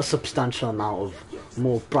 like, a substantial amount of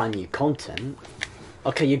more brand new content.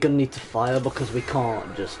 Okay, you're gonna need to fire because we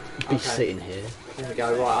can't just be sitting here. There we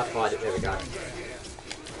go, right, I fired it, there we go.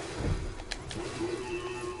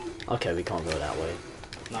 Okay, we can't go that way.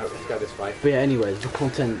 No, let's go this way. But yeah, anyways, the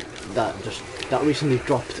content that recently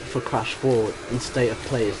dropped for Crash 4 in State of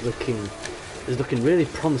Play is looking really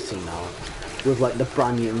promising now. With like the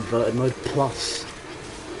brand new inverted mode plus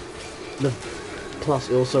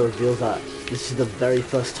it also reveals that this is the very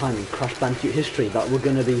first time in Crash Bandicoot history that we're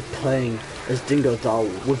going to be playing as Dingo Doll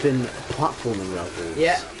within platforming levels.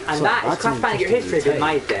 Yeah, and so that is Crash Bandicoot history being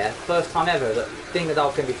made there. First time ever that Dingo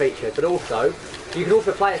Doll's going to be featured, but also you can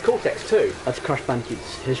also play as Cortex too. That's Crash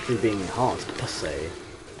Bandicoot's history being enhanced per se.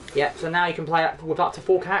 Yeah, so now you can play with up to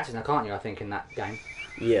 4 characters now, can't you, I think, in that game?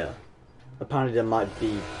 Yeah. Apparently there might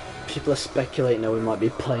be... People are speculating that we might be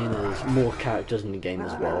playing as more characters in the game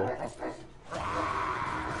as well.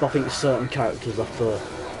 But I think certain characters are for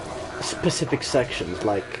specific sections,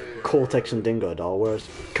 like Cortex and Dingo Doll, whereas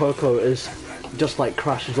Coco is, just like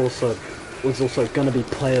Crash, was also going to be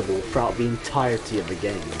playable throughout the entirety of the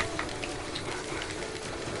game.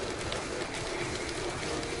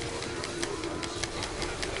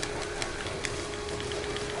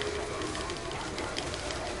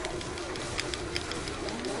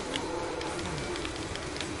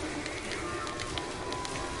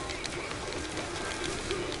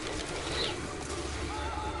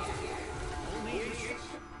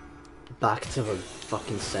 Back to the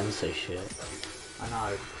fucking sensei shit. I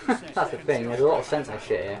know. That's the thing, there's a lot of sensei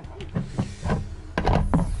shit here.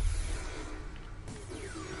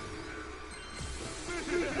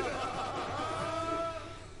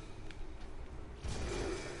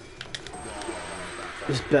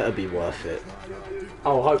 This better be worth it.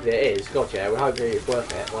 Oh, hopefully it is. God, yeah, we hopefully it's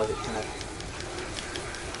worth it. Otherwise it's gonna...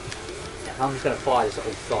 Yeah, I'm just gonna fire this at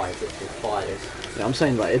all sides. Let's just fire this. Yeah, I'm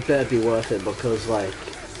saying, like, it better be worth it because, like,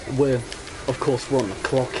 of course, we're on the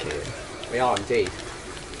clock here. We are indeed.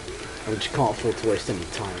 And we just can't afford to waste any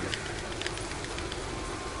time.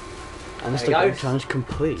 And this There we go. challenge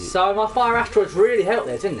complete. So my fire asteroids really helped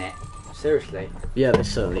there, didn't it? Seriously. Yeah, they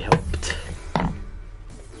certainly helped.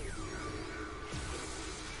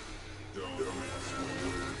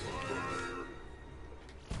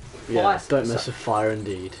 Yeah, don't mess with fire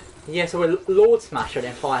indeed. Yeah, so we're Lord Smasher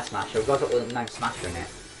and Fire Smasher. We've got the name Smasher in it.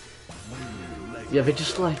 Yeah,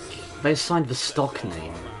 they assigned the stock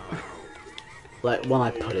name. Like, when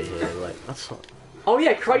I put it here, like, that's not... Oh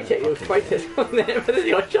yeah, Kratek, it was Kratek, wasn't it? But then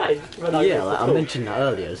it got changed. Yeah, like, I mentioned that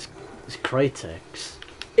earlier, it's Kratex.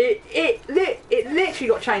 It literally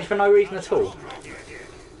got changed for no reason at all.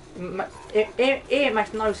 It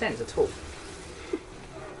makes no sense at all.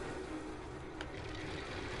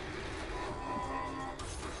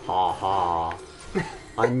 Ha ha.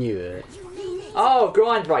 I knew it. Oh,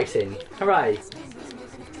 grind racing. Hooray.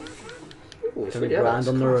 Ooh, it's really grind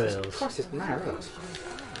on the rails. Christ, it's mad,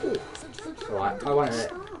 Right, I won't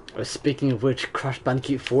let it. Speaking of which, Crash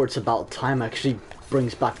Bandicoot 4 It's About Time actually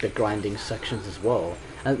brings back the grinding sections as well.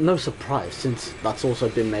 And no surprise, since that's also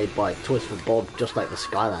been made by Toys for Bob, just like the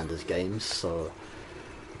Skylanders games, so...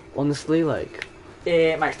 Honestly, like...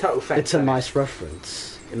 It makes total sense. It's a nice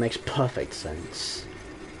reference. It makes perfect sense.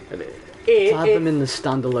 To have them in the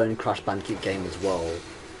standalone Crash Bandicoot game as well.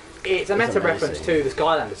 It's a meta reference to the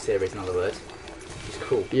Skylanders series, in other words. Which is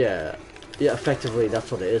cool. Yeah. Yeah, effectively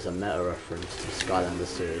that's what it is, a meta reference to the Skylanders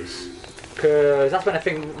series. Because that's when a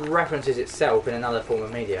thing references itself in another form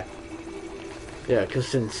of media. Yeah, because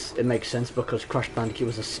since it makes sense because Crash Bandicoot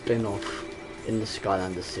was a spin-off in the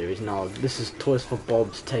Skylanders series. Now, this is Toys for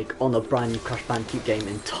Bob's take on a brand new Crash Bandicoot game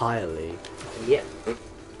entirely. Yep,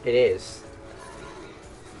 it is.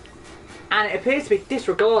 And it appears to be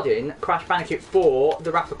disregarding Crash Bandicoot 4,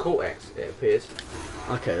 the Wrath of Cortex, it appears.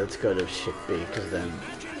 Okay, let's go to ship B, because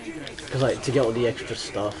like, to get all the extra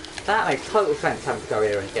stuff. That makes total sense, having to go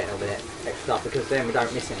here and get all the extra stuff, because then we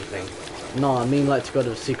don't miss anything. No, I mean like to go to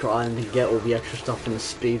the secret island and get all the extra stuff in the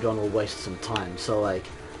speedrun will waste some time. So like,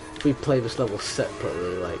 if we play this level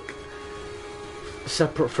separately, like,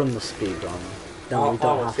 separate from the speedrun, then we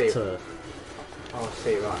don't have to... Oh, I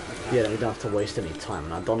see, right. Okay. Yeah, then we don't have to waste any time,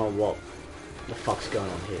 and I don't know what the fuck's going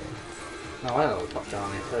on here. No, I don't know what the fuck's going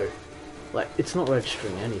on here too. Like, it's not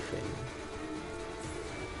registering anything.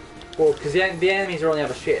 Well, because the enemies are on the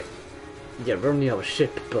other ship. Yeah, we're on the other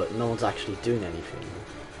ship, but no one's actually doing anything.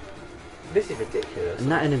 This is ridiculous. And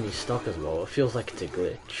that enemy's stuck as well. It feels like it's a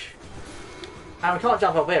glitch. And we can't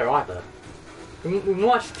jump up here either. We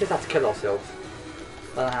might just have to kill ourselves.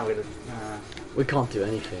 I don't know how we're gonna... We can't do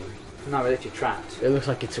anything. No, we're literally trapped. It looks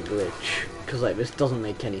like it's a glitch. Because, like, this doesn't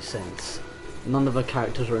make any sense. None of the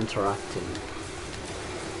characters are interacting.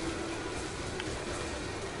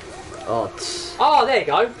 Oh, there you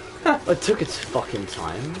go. It took its fucking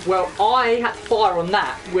time. Well, I had to fire on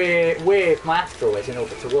that with my asteroids in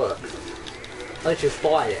order to work. I literally just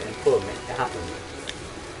fired it and boom, it happened.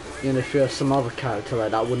 You know, if you're some other character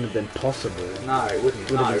like that, wouldn't have been possible. No, it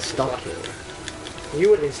wouldn't. Would have been stuck here. You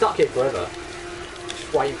would have been stuck here forever.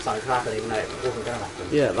 Just waiting for something to happen even though it wasn't going to happen.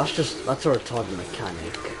 Yeah, that's a retarded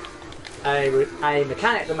mechanic. A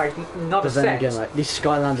mechanic that makes not a sense. But then again, like, these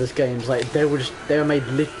Skylanders games, like, they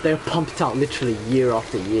were pumped out literally year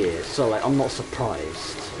after year, so like, I'm not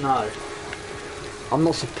surprised. No. I'm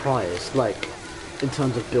not surprised, like, in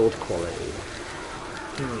terms of build quality.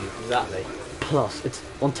 Exactly. Plus, it's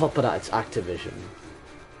on top of that, it's Activision.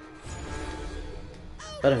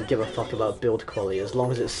 I don't give a fuck about build quality as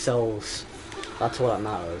long as it sells. That's all that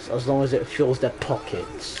matters. As long as it fills their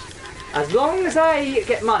pockets. As long as they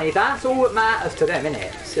get money, that's all that matters to them,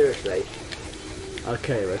 innit? Seriously.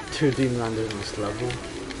 Okay, we're 2 Dreamlanders in this level,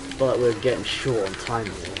 but we're getting short on time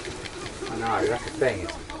here. I know, that's the thing.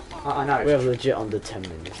 I know. We have legit under 10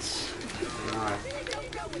 minutes. I know.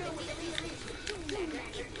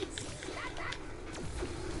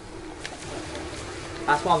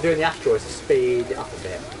 That's why I'm doing the asteroids, to speed it up a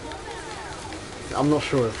bit. I'm not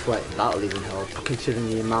sure if like that'll even help, considering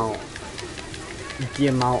the amount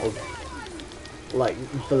of like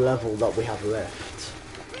the level that we have left.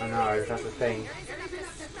 I know, that's the thing.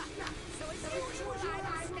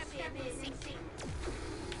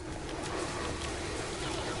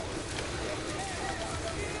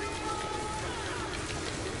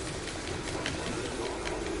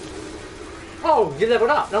 Oh, you leveled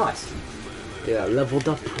up, nice. Yeah, leveled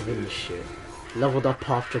up in shit. Leveled up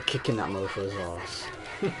after kicking that mofo's ass.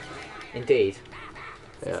 Indeed.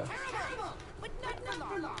 Yeah.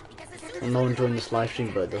 I'm not enjoying this live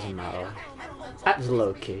stream, but it doesn't matter. It's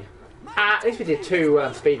low key. At least we did two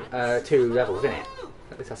levels, innit?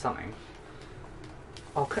 At least that's something.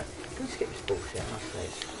 Oh, can we skip this bullshit? Honestly,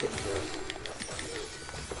 it's ridiculous.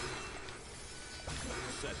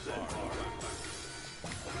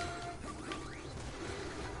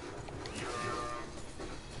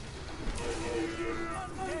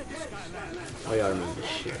 Oh yeah, I remember this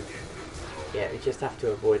shit. Yeah, we just have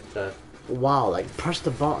to avoid the... Wow, like, press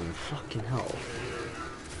the button. Fucking hell.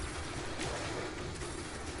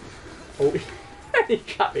 Oh, you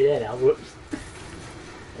cut me there now, whoops.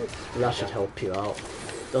 That should help you out.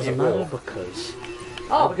 Doesn't It matter will. because...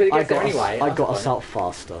 Oh, because it gets there anyway. I got us out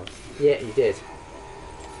faster. Yeah, you did.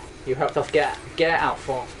 You helped us get out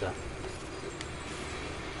faster.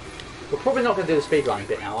 We're probably not going to do the speedrunning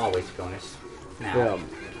bit now, are we, to be honest? Now.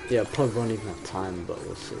 Yeah, probably won't even have time, but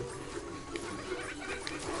we'll see.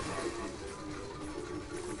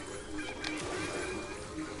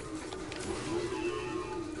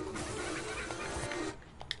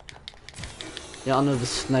 Yeah, I know the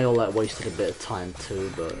snail like wasted a bit of time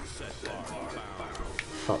too, but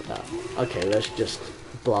fuck that. Okay, let's just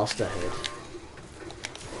blast ahead.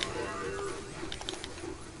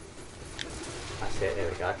 That's it, there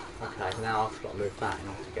we go. Okay, so now I've just got to move that in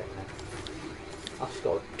order to get there. I've just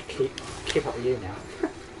got to keep up with you now.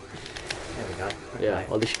 There we go. Okay. Yeah,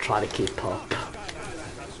 or at least try to keep up.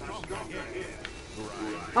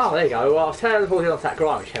 Oh, there you go. Well, I was teleporting onto that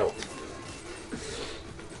ground, which helped.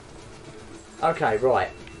 Okay, right.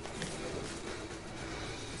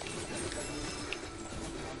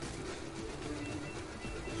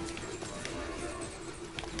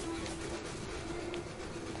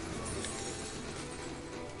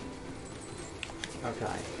 Okay.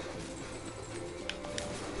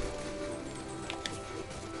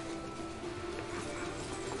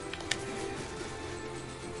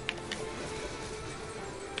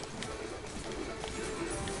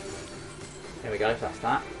 There we go, so that's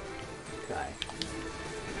that. Okay.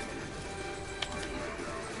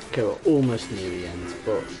 Okay, we're almost near the end,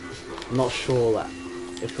 but I'm not sure that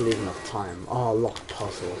if we leave enough time. Oh, lock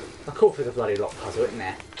puzzle. Of course there's a bloody lock puzzle, isn't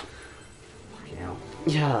there? Fucking hell.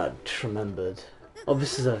 Yeah, I just remembered. Oh,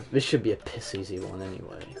 this should be a piss easy one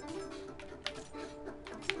anyway.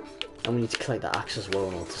 And we need to collect the axe as well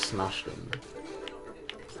in order to smash them.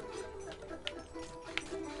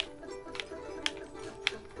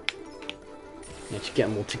 You need to get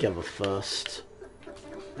them all together first.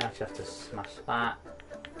 Now you have to smash that.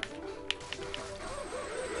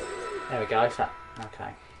 There we go, so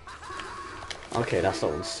okay. Okay, that's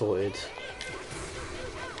that one sorted.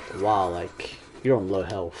 Wow, like, you're on low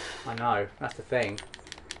health. I know, that's the thing.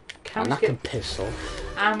 Can And we that can skip? piss off.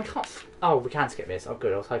 And we can't. Oh, we can skip this. Oh,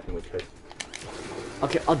 good. I was hoping we could.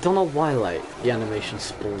 Okay, I don't know why, like, the animation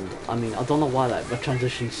spawned. I mean, I don't know why, like, the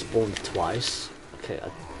transition spawned twice. Okay,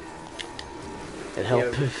 it'd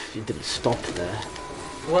help if you didn't stop there.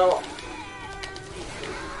 Well.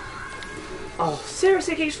 Oh,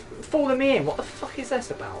 seriously, it keeps falling me in. What the fuck is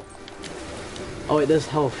this about? Oh, wait, there's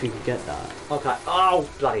health, you can get that. Okay. Oh,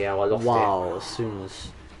 bloody hell, I lost it. Wow, as soon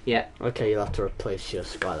as... Yeah. Okay, you'll have to replace your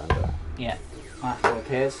Skylander. Yeah. After it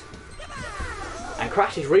appears. And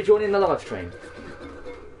Crash is rejoining the live stream.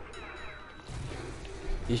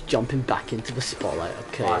 He's jumping back into the spotlight,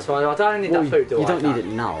 okay. Right, so I don't need that food, do I? You don't need it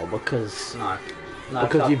now, because... No. No,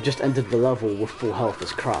 because you've just entered the level with full health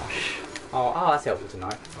as Crash. Oh, that's helpful to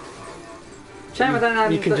know. Shame I don't know.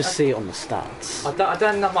 You can just see it on the stats. I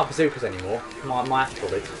don't have my bazookas anymore. My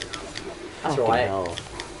asteroid. That's Fucking right. hell.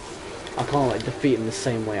 I can't like defeat him the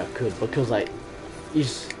same way I could because like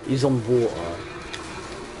he's on water.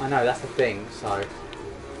 I know, that's the thing, so...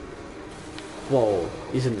 Well,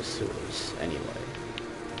 he's in the sewers anyway.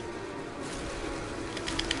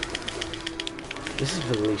 This is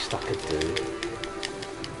the least I could do.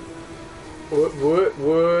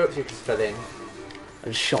 Whoops, you just fell in. I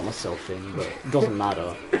just shot myself in, but it doesn't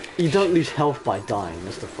matter. You don't lose health by dying,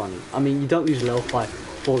 that's the funny... I mean, you don't lose health by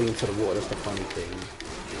falling into the water, that's the funny thing.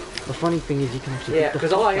 The funny thing is you can actually... Yeah,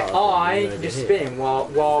 because I can just spin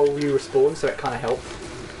while you respawn, so it kind of helps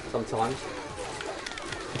sometimes.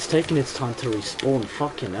 It's taking its time to respawn,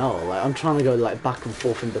 fucking hell. Like, I'm trying to go like back and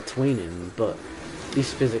forth in between him, but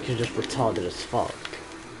these physics are just retarded as fuck.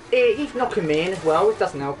 He's knocking me in as well, which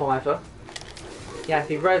doesn't help either. You have to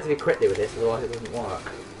be relatively quickly with this, otherwise it doesn't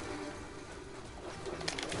work.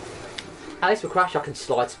 At least with Crash I can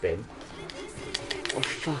slide spin. Oh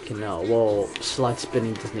fucking hell. Well, slide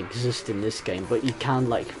spinning doesn't exist in this game, but you can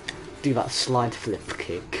like do that slide flip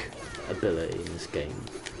kick ability in this game.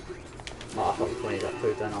 Oh, I thought we need that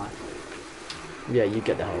food, don't I? Yeah, you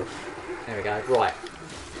get the health. There we go, right.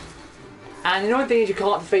 And the annoying thing is you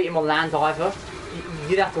can't defeat him on land either.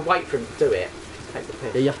 You'd have to wait for him to do it. Take the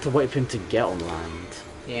piss. Yeah, you have to wait for him to get on land.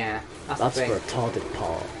 Yeah, that's the thing. retarded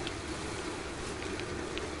part.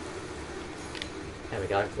 There we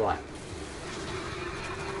go, right.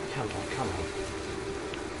 Come on, come on.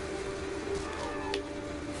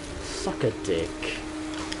 Suck a dick.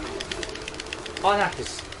 I have to...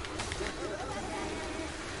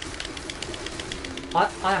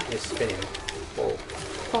 I have to spin him. Oh.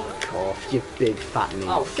 Fuck off, you big fat meat.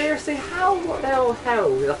 Oh, seriously? How? What the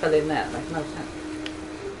hell did I fell in there? That makes no sense.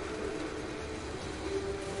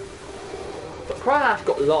 But Crash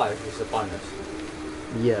got live, which is a bonus.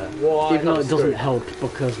 Yeah. Why? Even though it doesn't help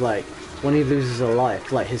because like when he loses a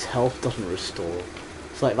life, like his health doesn't restore.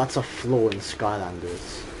 It's like that's a flaw in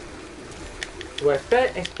Skylanders. Well,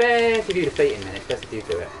 it's fair if you defeat him then. It's best if you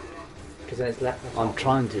do it. Because then it's left. I'm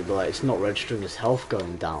trying to, but like, it's not registering his health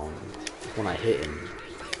going down when I hit him.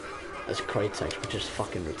 As Kratos, which is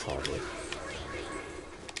fucking retarded.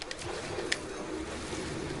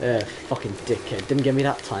 Yeah, fucking dickhead. Didn't get me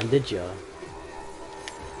that time, did ya?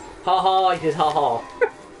 Ha ha, you did ha ha.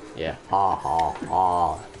 Yeah, ha ha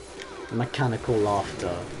ha. Mechanical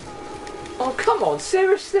laughter. Oh, come on,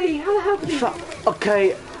 seriously? How the hell did you...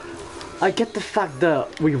 Okay, I get the fact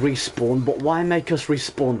that we respawn, but why make us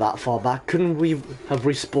respawn that far back? Couldn't we have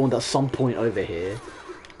respawned at some point over here?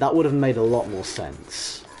 That would have made a lot more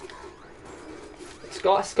sense.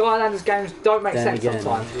 Skylanders games don't make Then sense again,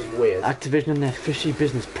 sometimes. It's weird. Activision and their fishy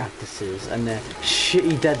business practices and their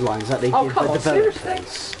shitty deadlines that they Oh, give come the on, developers.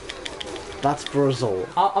 seriously? That's the result.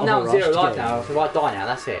 I'm of now a on 0 rushed life game. now. If I die now,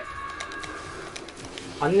 that's it.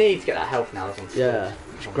 I need to get that health now. That's on Yeah,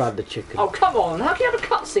 just grab the chicken. Oh, come on. How can you have a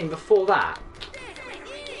cutscene before that?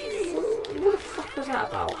 What the fuck was that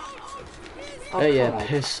about? Oh, Hey, yeah, come on.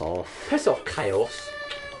 piss off. Piss off, Chaos.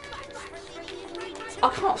 I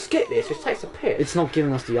can't skip this, it takes a piss. It's not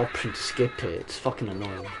giving us the option to skip it. It's fucking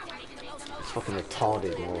annoying. It's fucking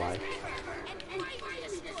retarded, more like.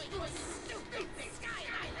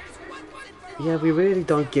 Yeah, we really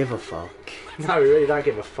don't give a fuck. No, we really don't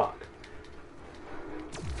give a fuck.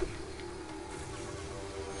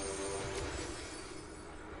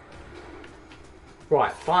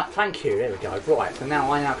 Right, thank you, there we go. Right, so now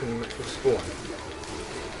I can respawn.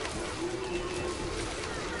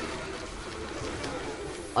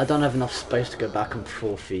 I don't have enough space to go back and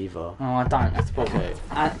forth either. Oh, I don't, that's the problem. Okay.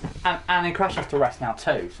 And then Crash has to rest now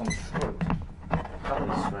too, so I'm screwed.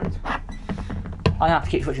 Totally screwed. I have to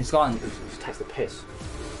keep switching Skylanders, it takes the piss.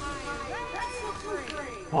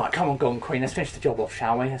 Right, come on, Golden Queen, let's finish the job off,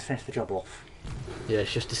 shall we? Let's finish the job off. Yeah,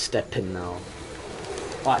 it's just a step in now.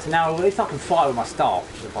 Right, so now at least I can fly with my staff,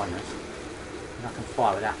 which is a bonus. And I can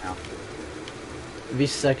fly with that now.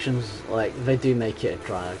 These sections, like, they do make it a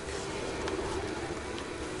drag.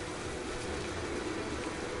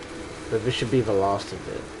 But this should be the last of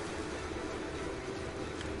it.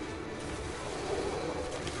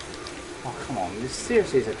 Oh, come on, this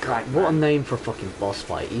seriously is a drag. What a man. name for a fucking boss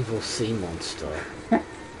fight, Evil Sea Monster.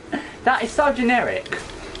 That is so generic.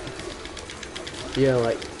 Yeah,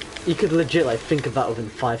 like, you could legit, like, think of that within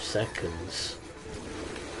 5 seconds.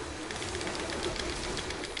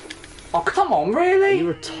 Oh, come on, really?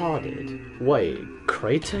 You retarded. Wait,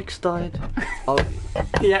 Kratex died? Oh,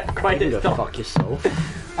 Yeah, you great. can go fuck yourself.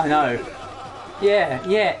 I know. Yeah.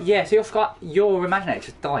 So your Imaginator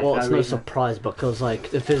just died. Well, for it's no no reason. surprise because, like,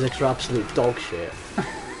 the physics are absolute dog shit.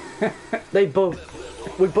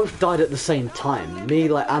 We both died at the same time. Me,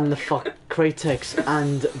 like, and the Kratex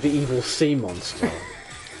and the Evil Sea Monster.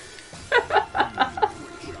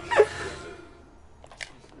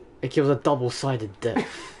 Like, it was a double-sided death.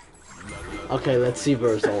 Okay, let's see the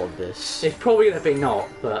result of this. It's probably going to be not,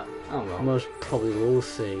 but oh well. Most probably we'll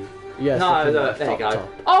see. Yes, No, I think look, I there you fucked go. up.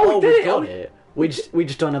 Oh, we did we it! got it. We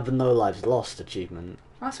just don't have the no lives lost achievement.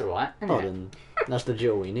 That's alright. Oh, then that's the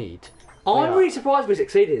deal we need. I'm Yeah. really surprised we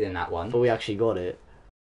succeeded in that one. But we actually got it.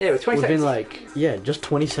 Yeah, it was 20 Within seconds. like, just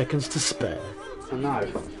 20 seconds to spare. I know.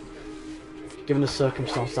 Given the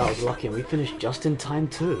circumstance, I was lucky, and we finished just in time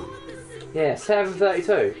too. Yeah,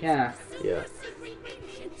 7:32. Yeah. Yeah.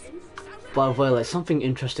 By the way, like, something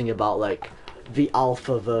interesting about, like, the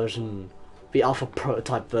alpha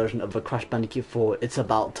prototype version of the Crash Bandicoot 4 It's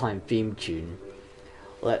About Time theme tune.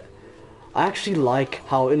 Like, I actually like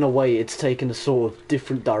how, in a way, it's taken a sort of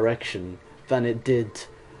different direction than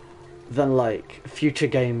like future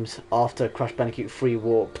games after Crash Bandicoot 3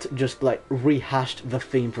 Warped just like rehashed the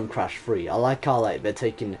theme from Crash 3. I like how like they're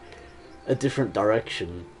taking a different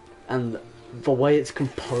direction, and the way it's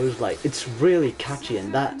composed, like, it's really catchy,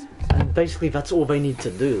 and basically that's all they need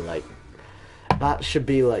to do. Like, that should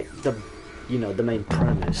be like the main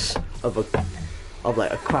premise of a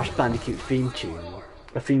Crash Bandicoot theme tune.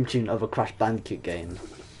 A theme tune of a Crash Bandicoot game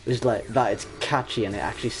is like that. It's catchy and it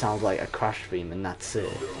actually sounds like a Crash theme, and that's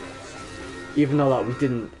it. Even though like we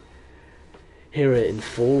didn't hear it in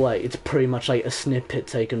full, like, it's pretty much like a snippet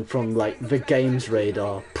taken from like the Games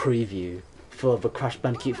Radar preview for the Crash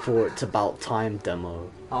Bandicoot 4 It's About Time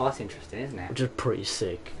demo, Oh, that's interesting, isn't it? which is pretty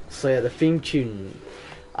sick. So yeah, the theme tune,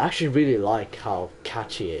 I actually really like how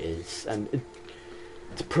catchy it is, and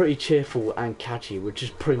it's pretty cheerful and catchy, which is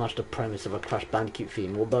pretty much the premise of a Crash Bandicoot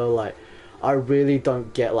theme. Although, like, I really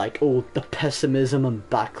don't get like all the pessimism and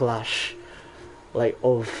backlash, like,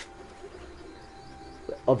 of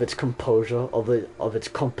its composure, of its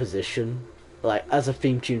composition, like, as a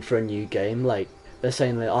theme tune for a new game. Like, they're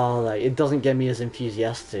saying like, oh, like, it doesn't get me as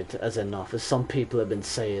enthusiastic as enough as some people have been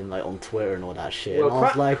saying, like, on Twitter and all that shit. Well, and I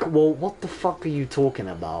was like, well, what the fuck are you talking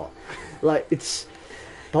about? Like, it's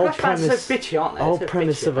the whole Crash fans are premise. so bitchy, aren't they? The whole They're so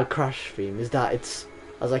premise bitchy of a about it. Crash theme is that it's,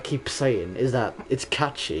 as I keep saying, is that it's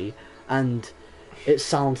catchy and it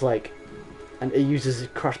sounds like, and it uses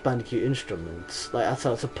Crash Bandicoot instruments. Like, that's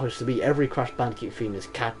how it's supposed to be. Every Crash Bandicoot theme is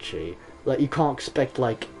catchy. Like, you can't expect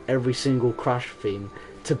like every single Crash theme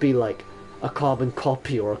to be like a carbon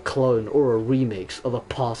copy or a clone or a remix of a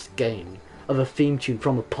past game, of a theme tune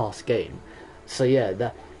from a past game. So yeah,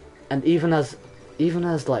 that, and even as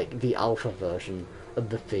like the alpha version of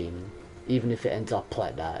the theme, even if it ends up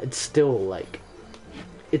like that, it's still like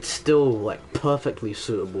it's still like perfectly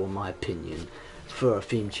suitable in my opinion for a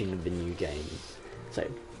theme tune of a new game. It's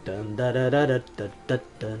like dun da da da da da da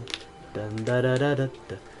dun dun da da da da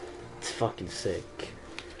da. It's fucking sick.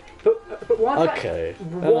 But why? Okay.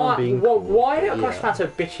 Why are Crash fans so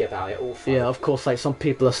bitchy about it? Also, yeah, of course. Like some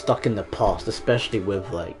people are stuck in the past, especially with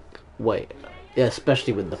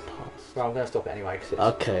especially with the past. Well, I'm gonna stop it anyway.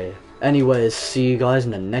 Okay. Anyways, see you guys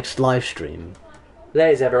in the next live stream.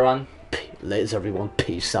 Ladies, everyone. Ladies, everyone.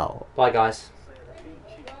 Peace out. Bye, guys.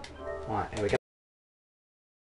 Alright, here we go.